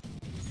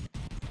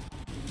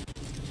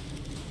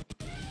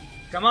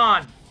 Come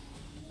on.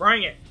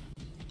 Bring it.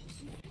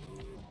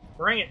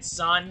 Bring it,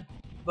 son.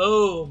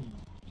 Boom.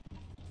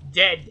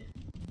 Dead.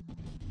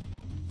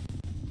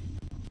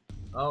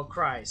 Oh,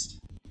 Christ.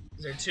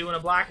 Is there 2 and a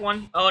black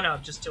one? Oh, no,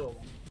 just 2 of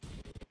them.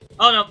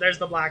 Oh, no, there's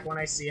the black one.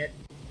 I see it.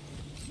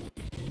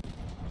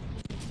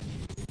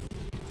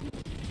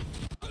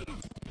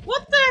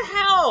 What the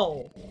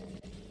hell?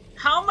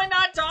 How am I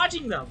not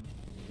dodging them?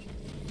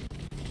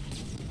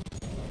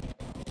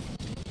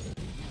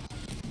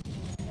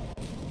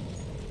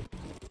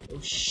 Oh,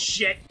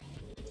 shit.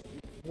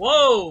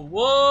 Whoa,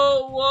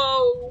 whoa,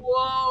 whoa,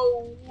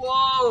 whoa,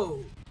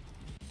 whoa.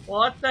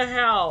 What the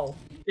hell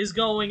is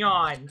going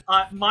on?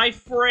 My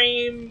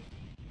frames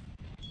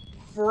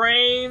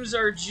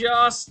are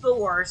just the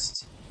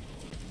worst.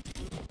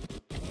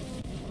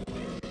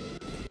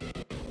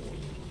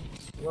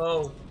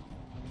 Whoa.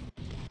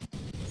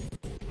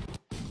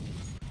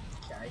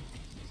 Okay.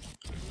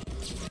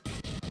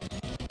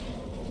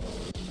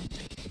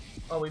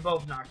 Oh, we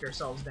both knocked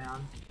ourselves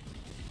down.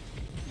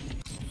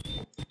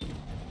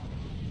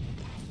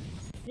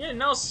 Yeah,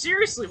 no,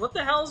 seriously, what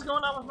the hell is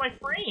going on with my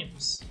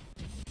frames?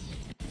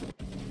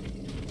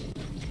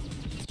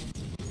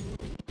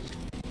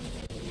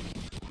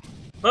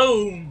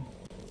 Boom!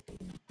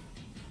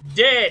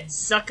 Dead,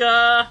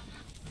 sucker!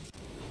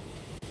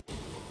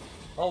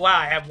 Oh wow,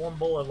 I have 1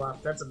 bullet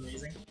left. That's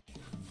amazing.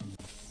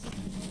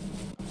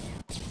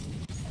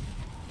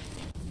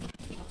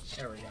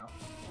 There we go.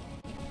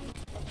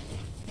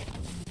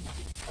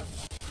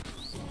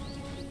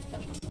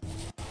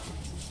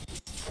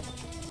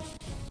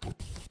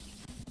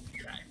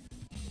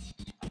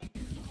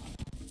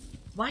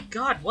 My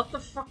god, what the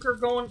fuck are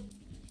going...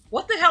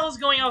 What the hell is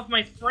going on with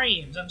my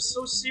frames? I'm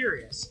so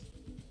serious.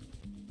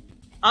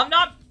 I'm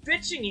not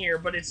bitching here,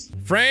 but it's...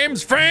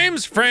 Frames,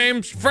 frames,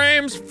 frames,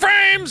 frames,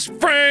 frames,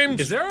 frames!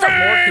 Is there a frames!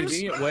 more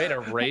convenient way to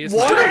raise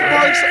One of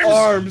Mark's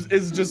arms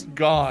is just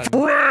gone.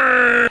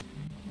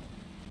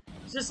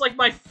 It's just like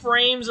my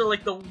frames are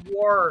like the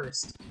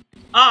worst.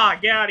 Ah,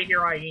 get out of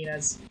here,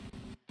 hyenas.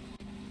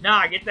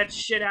 Nah, get that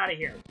shit out of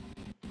here.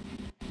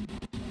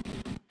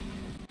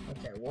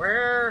 Okay,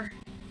 where...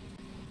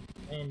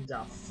 in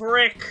the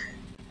frick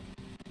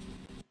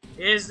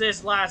is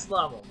this last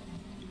level?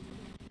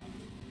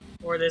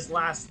 Or this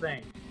last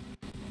thing?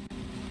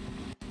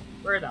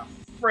 Where the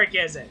frick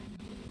is it?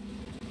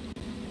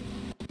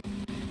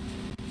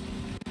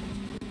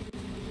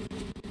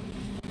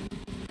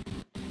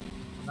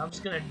 I'm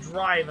just gonna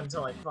drive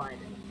until I find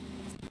it.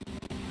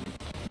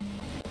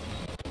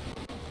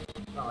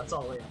 Oh, it's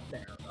all the way up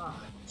there. Ah,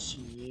 oh,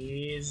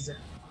 jeez.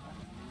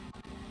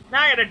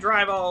 Now I gotta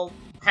drive all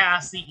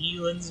past the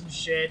Elands and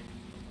shit.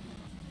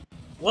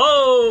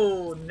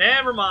 Whoa!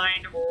 Never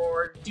mind.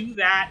 Or do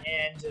that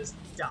and just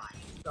die.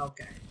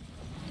 Okay.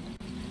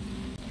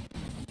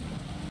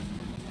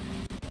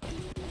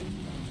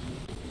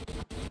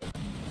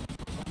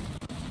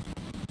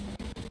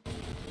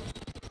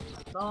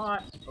 I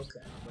thought... Okay.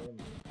 Wait a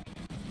minute.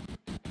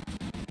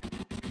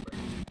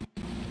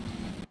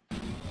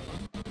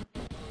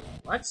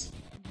 What?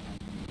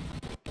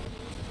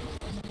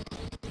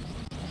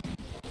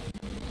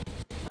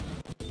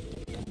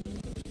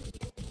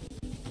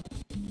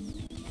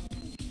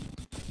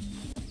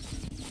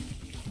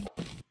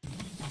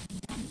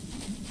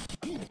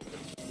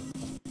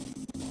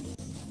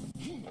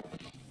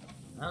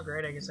 Oh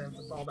great, I guess I have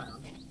to fall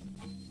down.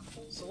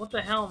 So what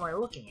the hell am I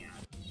looking at?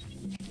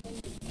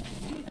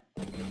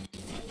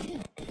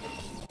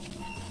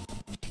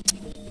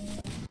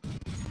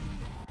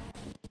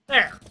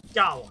 There!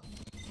 Got one.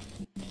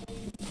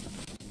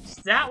 Is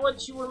that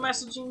what you were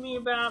messaging me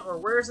about, or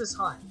where's this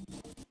hunt?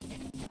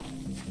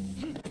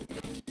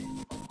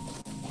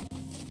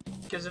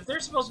 Because if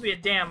there's supposed to be a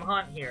damn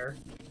hunt here...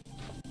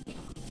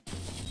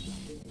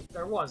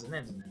 There wasn't,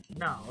 isn't it?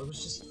 No, it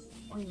was just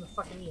pointing the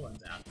fucking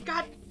elands out.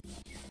 God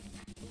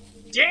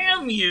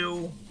damn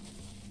you!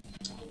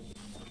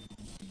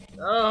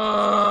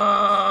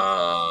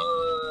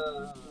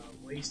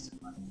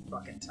 Wasted my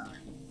fucking time.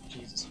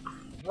 Jesus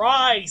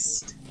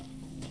Christ!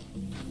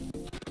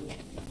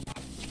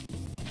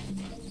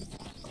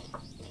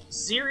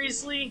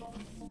 Seriously?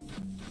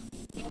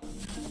 Oh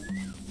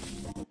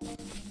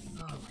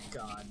my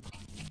god.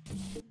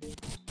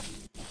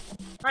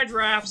 Hi,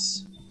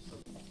 giraffes.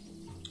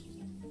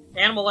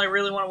 Animal I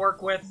really want to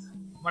work with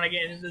when I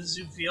get into the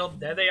zoo field.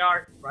 There they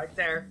are, right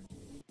there.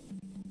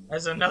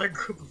 There's another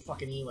group of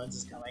fucking elands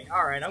is coming.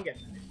 Alright, I'm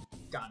getting in a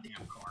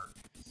goddamn car.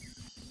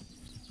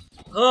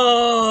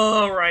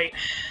 Alright.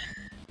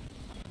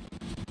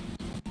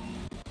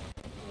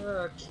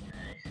 Okay.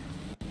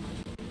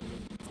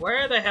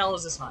 Where the hell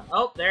is this hunt?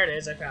 Oh, there it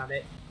is. I found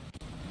it.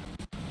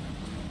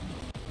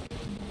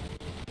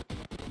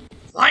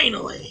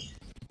 Finally!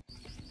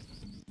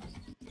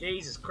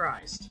 Jesus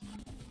Christ.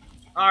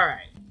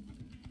 Alright.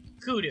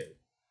 Kudu.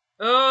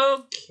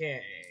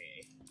 Okay.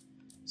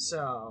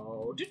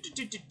 So,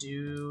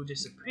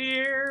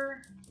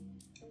 disappear.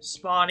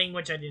 Spotting,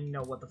 which I didn't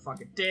know what the fuck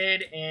it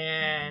did,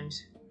 and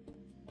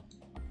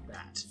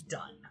that's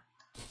done.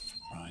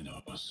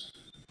 Rhinos.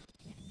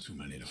 Too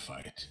many to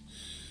fight.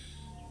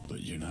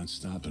 But you're not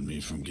stopping me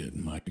from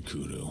getting my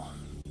kudu.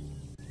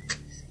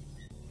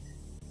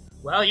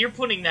 Well, you're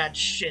putting that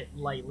shit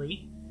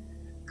lightly.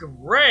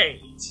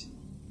 Great!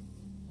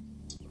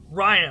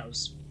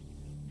 Rhinos.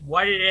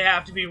 Why did it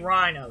have to be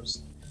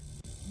rhinos?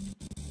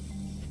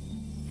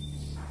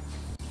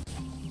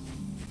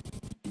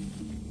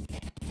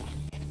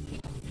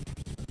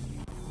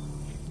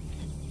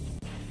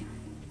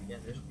 Yeah,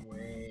 there's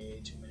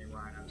way too many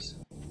rhinos.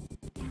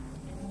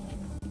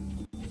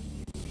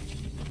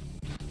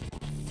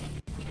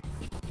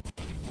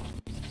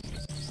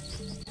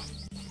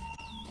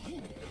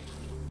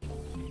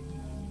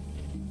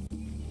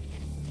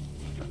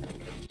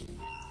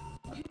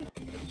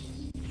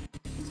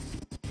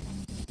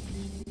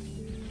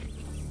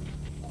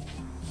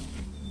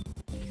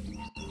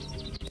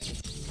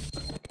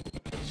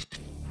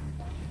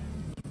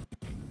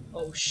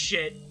 Oh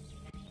shit.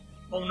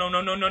 Oh no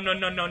no no no no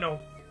no no no.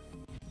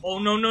 Oh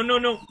no no no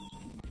no.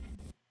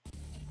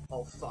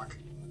 Oh fuck.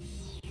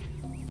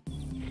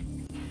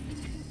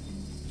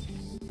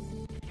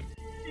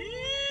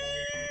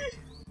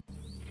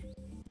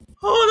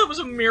 Oh, that was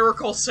a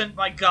miracle sent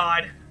by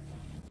God.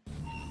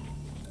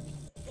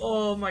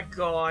 Oh my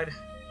god.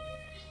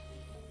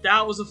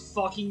 That was a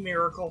fucking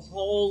miracle.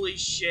 Holy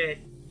shit.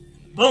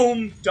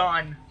 Boom,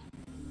 done.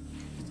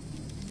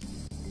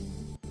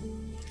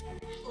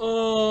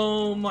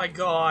 Oh my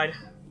god.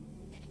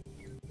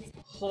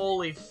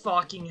 Holy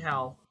fucking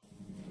hell.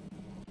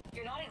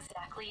 You're not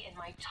exactly in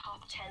my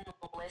top 10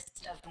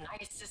 list of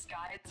nicest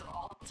guides of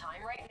all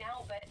time right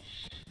now, but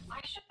I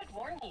should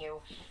warn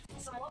you.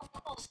 Some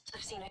locals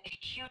have seen a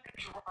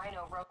huge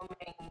rhino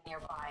roaming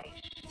nearby.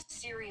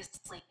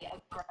 Seriously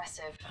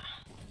aggressive.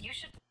 You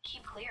should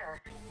keep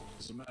clear.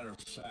 As a matter of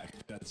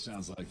fact, that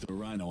sounds like the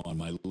rhino on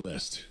my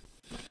list.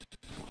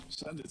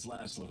 Send its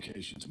last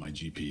location to my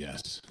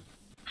GPS.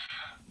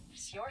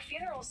 It's your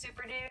funeral,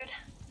 super dude.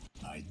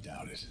 I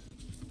doubt it.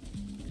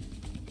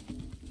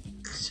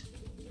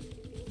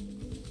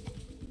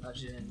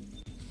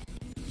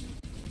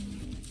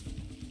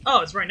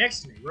 Oh, it's right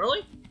next to me.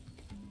 Really?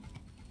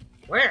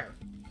 Where?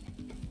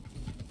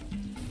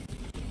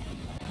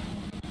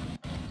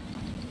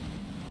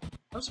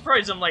 I'm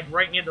surprised I'm like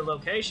right near the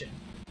location.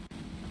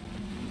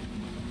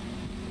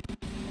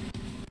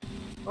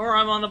 Or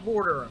I'm on the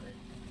border of it.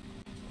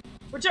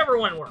 Whichever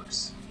one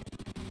works.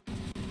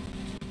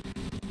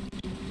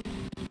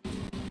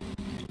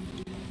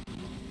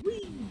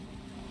 Whee!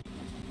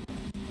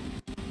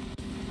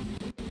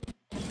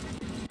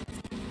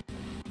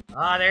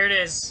 Ah, there it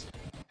is.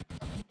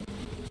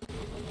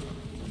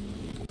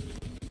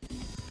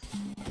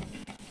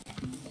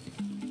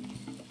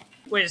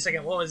 Wait a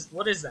second, what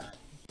is that?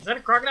 Is that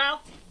a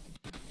crocodile?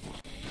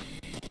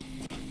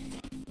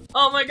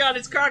 Oh my god,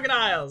 it's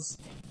crocodiles!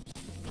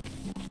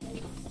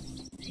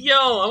 Yo,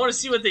 I want to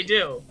see what they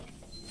do.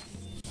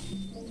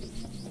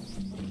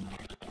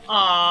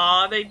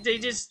 Aw, they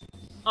just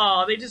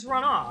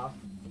run off.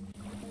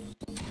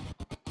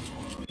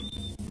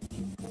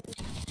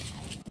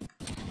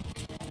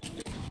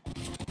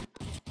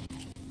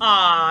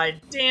 Ah,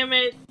 damn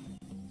it.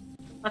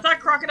 I thought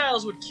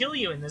crocodiles would kill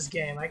you in this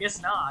game. I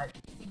guess not.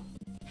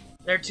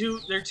 They're too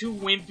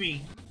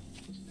wimpy.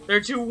 They're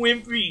too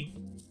wimpy.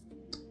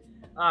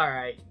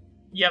 Alright.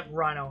 Yep,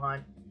 rhino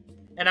hunt.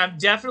 And I'm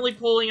definitely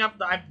pulling up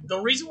the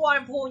reason why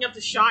I'm pulling up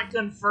the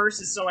shotgun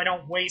first is so I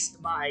don't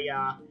waste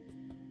my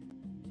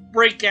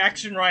break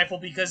action rifle,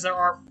 because there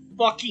are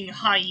fucking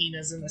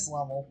hyenas in this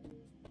level.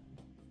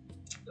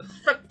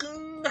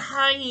 Fucking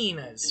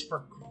hyenas,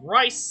 for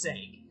Christ's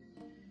sake.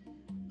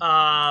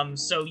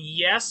 So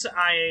yes,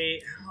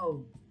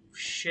 oh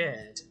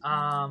shit.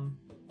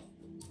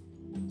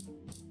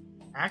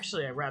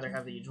 Actually, I'd rather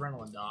have the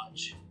adrenaline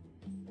dodge.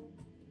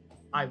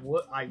 I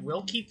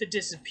will keep the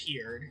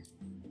disappeared.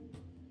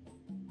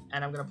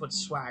 And I'm gonna put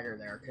swagger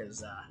there,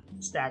 because,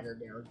 stagger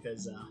there,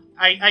 because,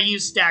 I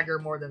use stagger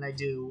more than I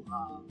do,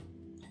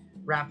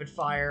 rapid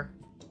fire.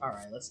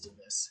 Alright, let's do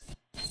this.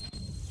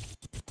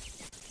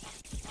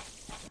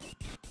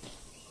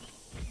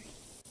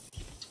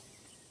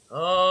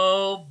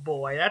 Oh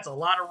boy, that's a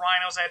lot of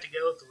rhinos I have to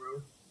go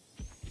through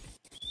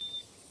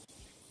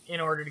in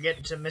order to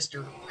get to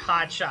Mr.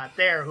 Hotshot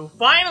there, who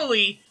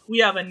finally we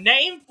have a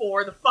name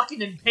for, the fucking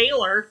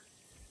Impaler.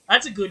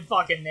 That's a good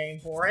fucking name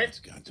for it. It's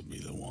got to be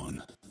the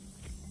one.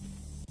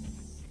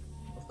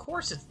 Of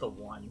course it's the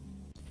one.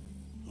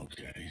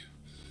 Okay.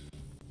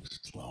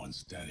 Slow and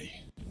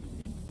steady.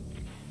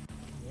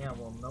 Yeah,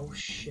 well, no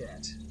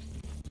shit.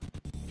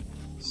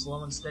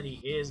 Slow and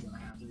steady is gonna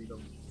have to be the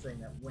thing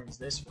that wins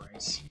this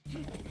race.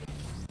 Oh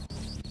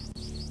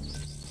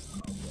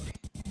boy.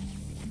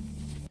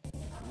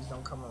 Please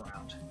don't come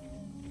around.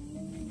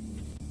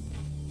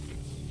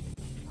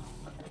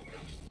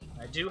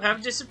 I do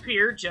have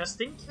disappear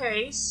just in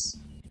case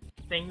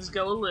things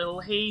go a little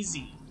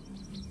hazy.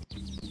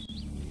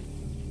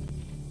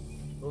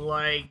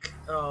 Like,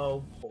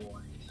 oh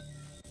boy.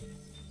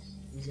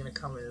 He's gonna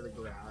come into the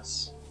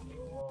grass.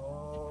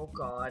 Oh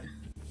god.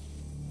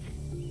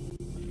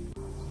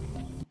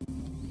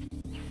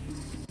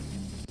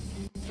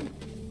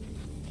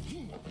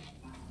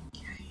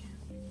 Okay.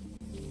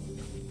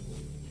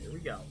 Here we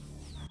go.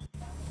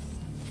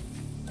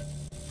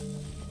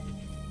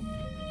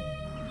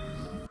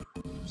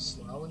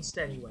 Slow and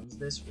steady wins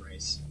this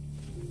race.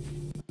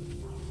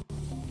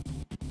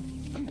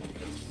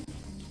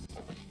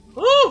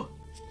 Woo!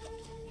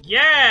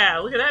 Yeah!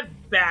 Look at that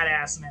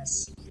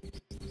badassness.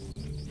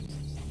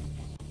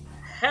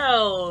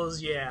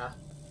 Hells yeah.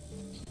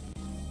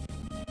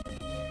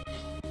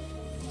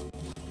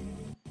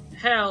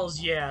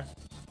 Hells yeah.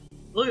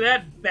 Look at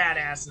that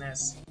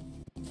badassness.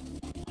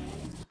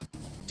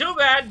 Too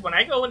bad, when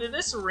I go into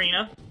this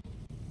arena,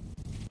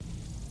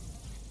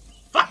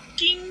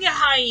 fucking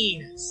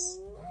hyenas.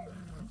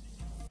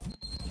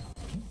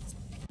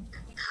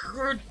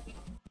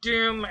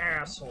 Goddamn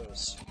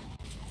assholes.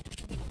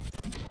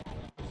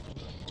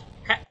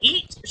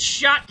 Eat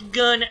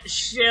shotgun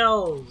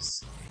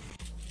shells.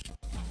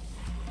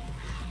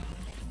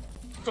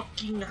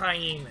 Fucking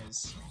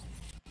hyenas.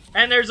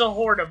 And there's a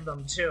horde of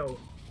them, too.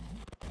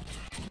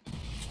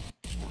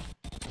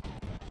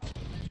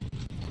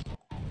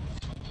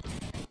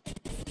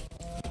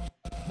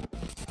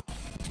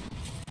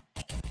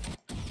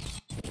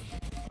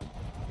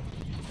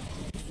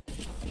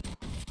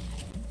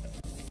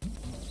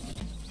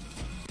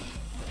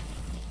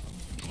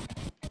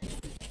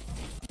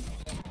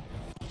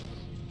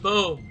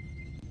 Boom.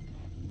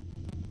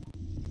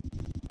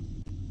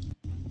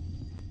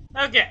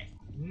 Okay,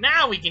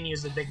 now we can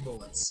use the big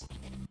bullets.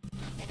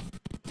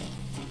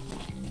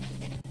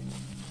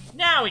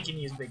 Now we can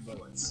use big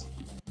bullets.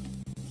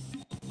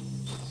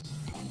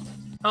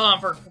 Hold on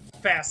for a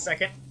fast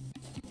second.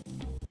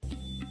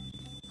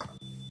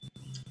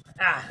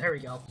 Ah, there we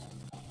go.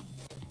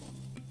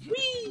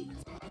 Whee!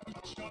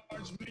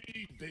 Charge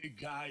me, big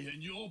guy,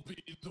 and you'll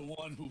be the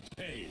one who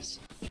pays.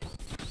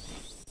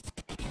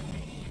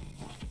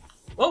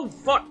 Oh,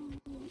 fuck!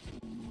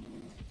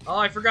 Oh,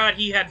 I forgot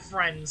he had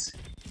friends.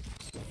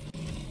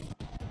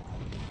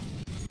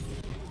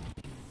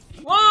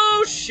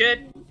 Whoa,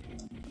 shit!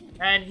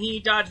 And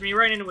he dodged me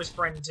right into his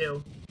friend,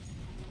 too.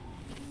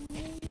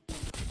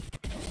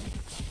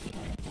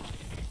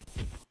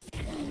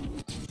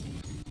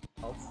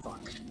 Oh,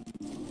 fuck.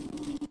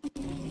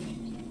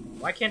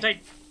 Why can't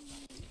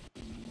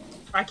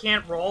I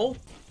can't roll?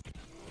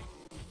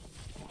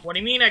 What do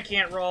you mean I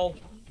can't roll?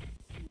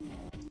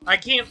 I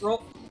can't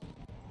roll.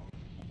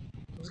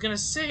 I was gonna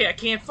say, I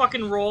can't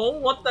fucking roll?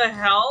 What the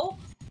hell?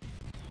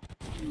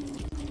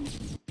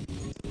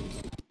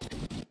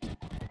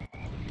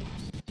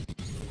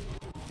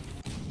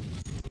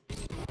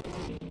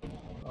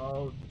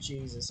 Oh,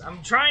 Jesus.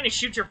 I'm trying to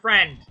shoot your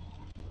friend.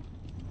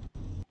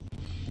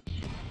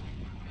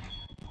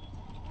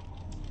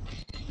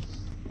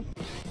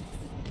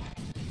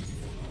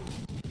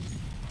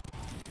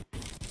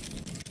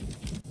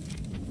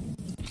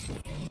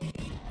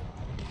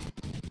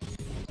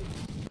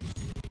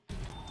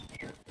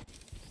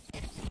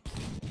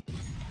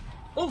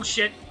 Oh,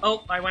 shit.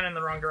 Oh, I went in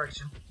the wrong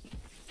direction.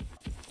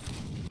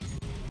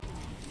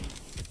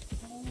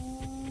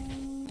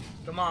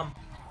 Come on.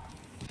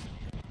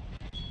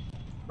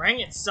 Bring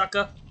it,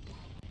 sucker.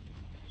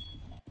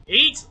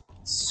 Eat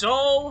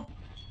so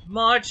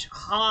much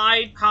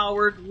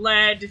high-powered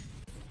lead.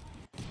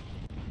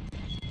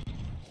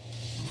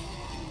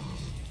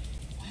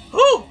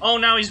 Whew! Oh,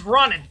 now he's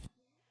running.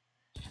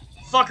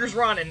 Fucker's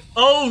running.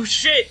 Oh,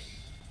 shit!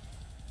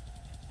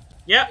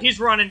 Yep, he's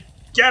running.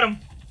 Get him.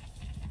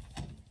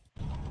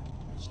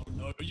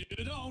 No,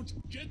 you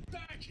don't. Get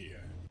back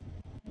here.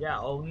 Yeah,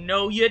 oh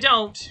no you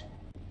don't.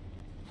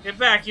 Get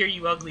back here,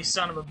 you ugly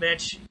son of a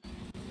bitch.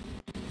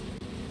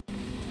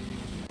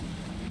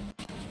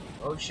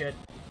 Oh shit.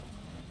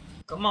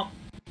 Come on.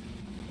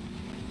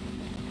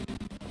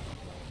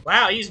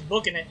 Wow, he's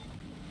booking it.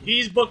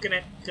 He's booking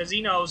it, because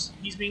he knows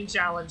he's being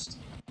challenged.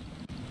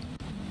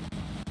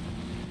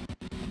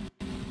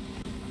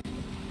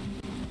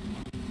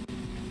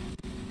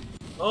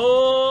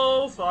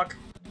 Oh, fuck.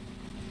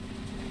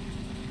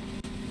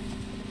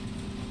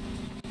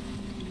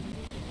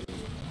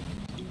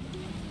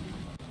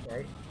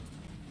 Okay.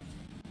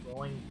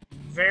 Going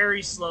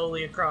very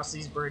slowly across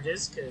these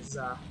bridges, because,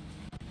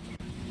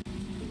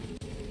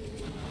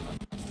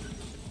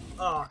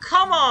 oh,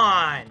 come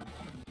on!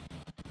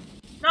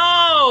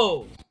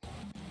 No!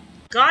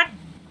 God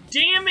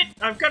damn it!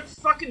 I've got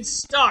fucking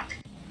stuck!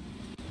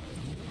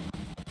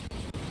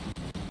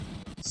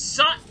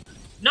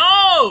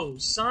 No!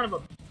 Son of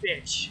a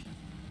bitch.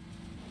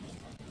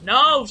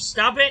 No!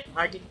 Stop it!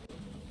 I can...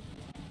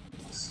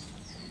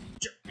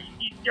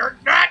 You're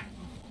not!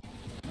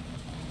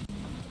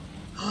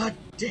 God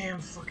damn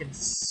fucking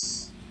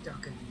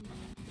stuck in...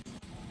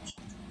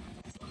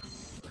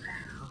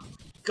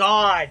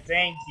 God,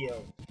 thank you.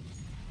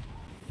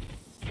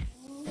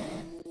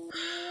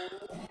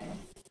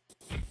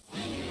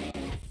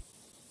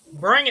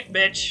 Bring it,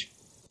 bitch.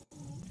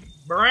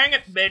 Bring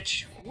it,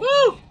 bitch.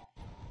 Woo!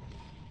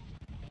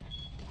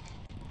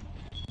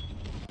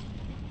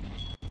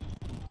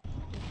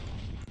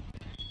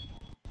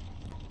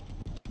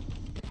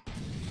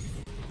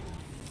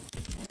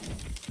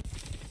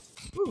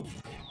 Woo.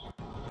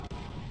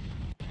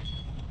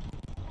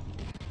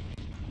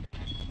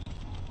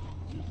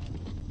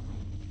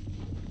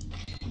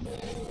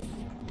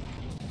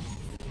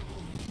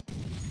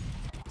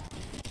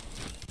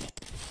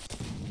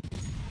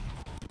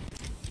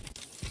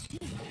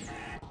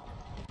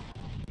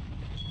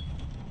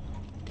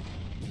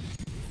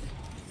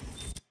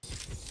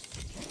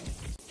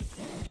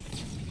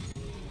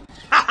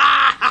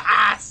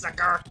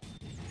 Sucker!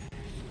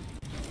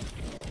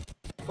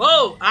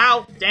 Whoa!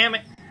 Ow! Damn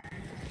it!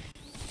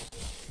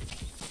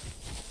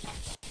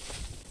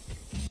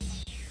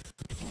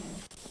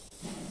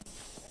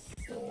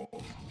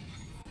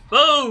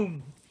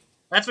 Boom!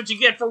 That's what you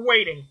get for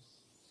waiting.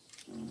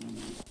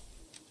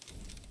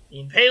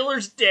 The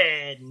Impaler's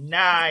dead.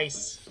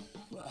 Nice.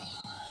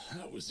 Well,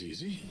 that was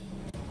easy.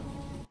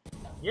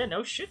 Yeah,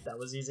 no shit, that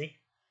was easy.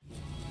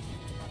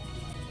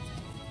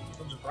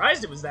 I'm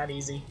surprised it was that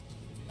easy.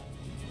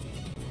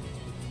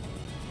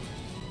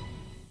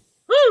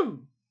 Woo!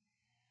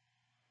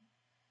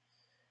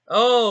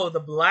 Oh, the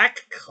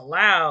Black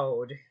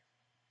Cloud.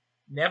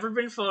 Never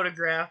been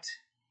photographed.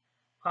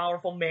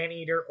 Powerful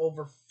man-eater,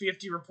 over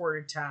 50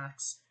 reported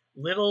attacks.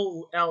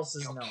 Little else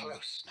is You're known.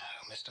 close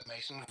now, Mr.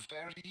 Mason.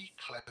 Very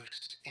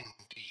close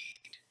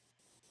indeed.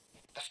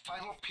 The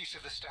final piece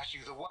of the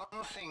statue, the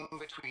one thing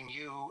between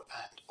you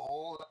and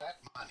all that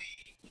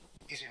money,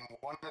 is in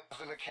one of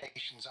the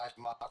locations I've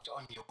marked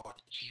on your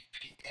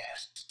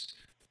GPS.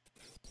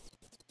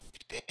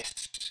 This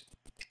is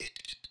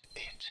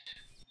it.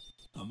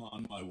 I'm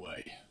on my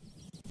way.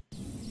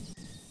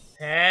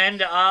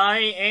 And I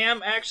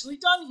am actually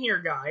done here,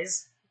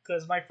 guys.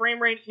 Because my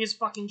frame rate is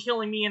fucking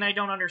killing me and I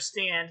don't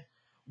understand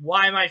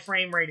why my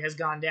frame rate has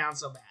gone down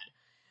so bad.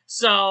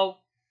 So,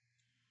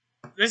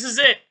 this is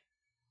it.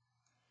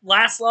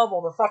 Last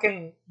level, the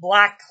fucking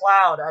Black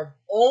Cloud. I've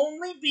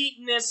only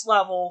beaten this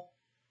level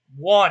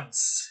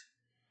once.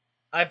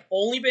 I've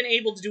only been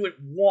able to do it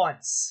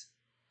once.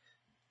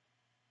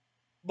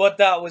 But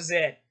that was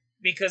it.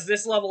 Because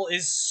this level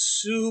is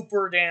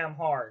super damn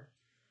hard.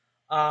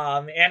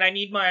 And I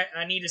need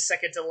a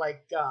second to,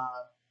 like,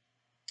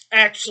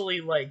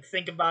 actually, like,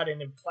 think about it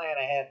and plan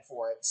ahead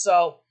for it.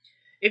 So,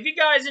 if you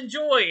guys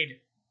enjoyed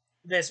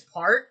this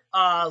part,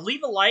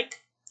 leave a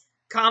like,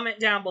 comment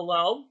down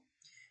below,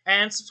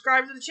 and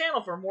subscribe to the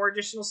channel for more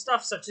additional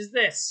stuff such as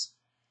this.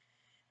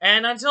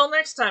 And until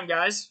next time,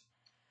 guys,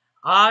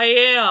 I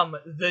am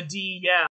the DM.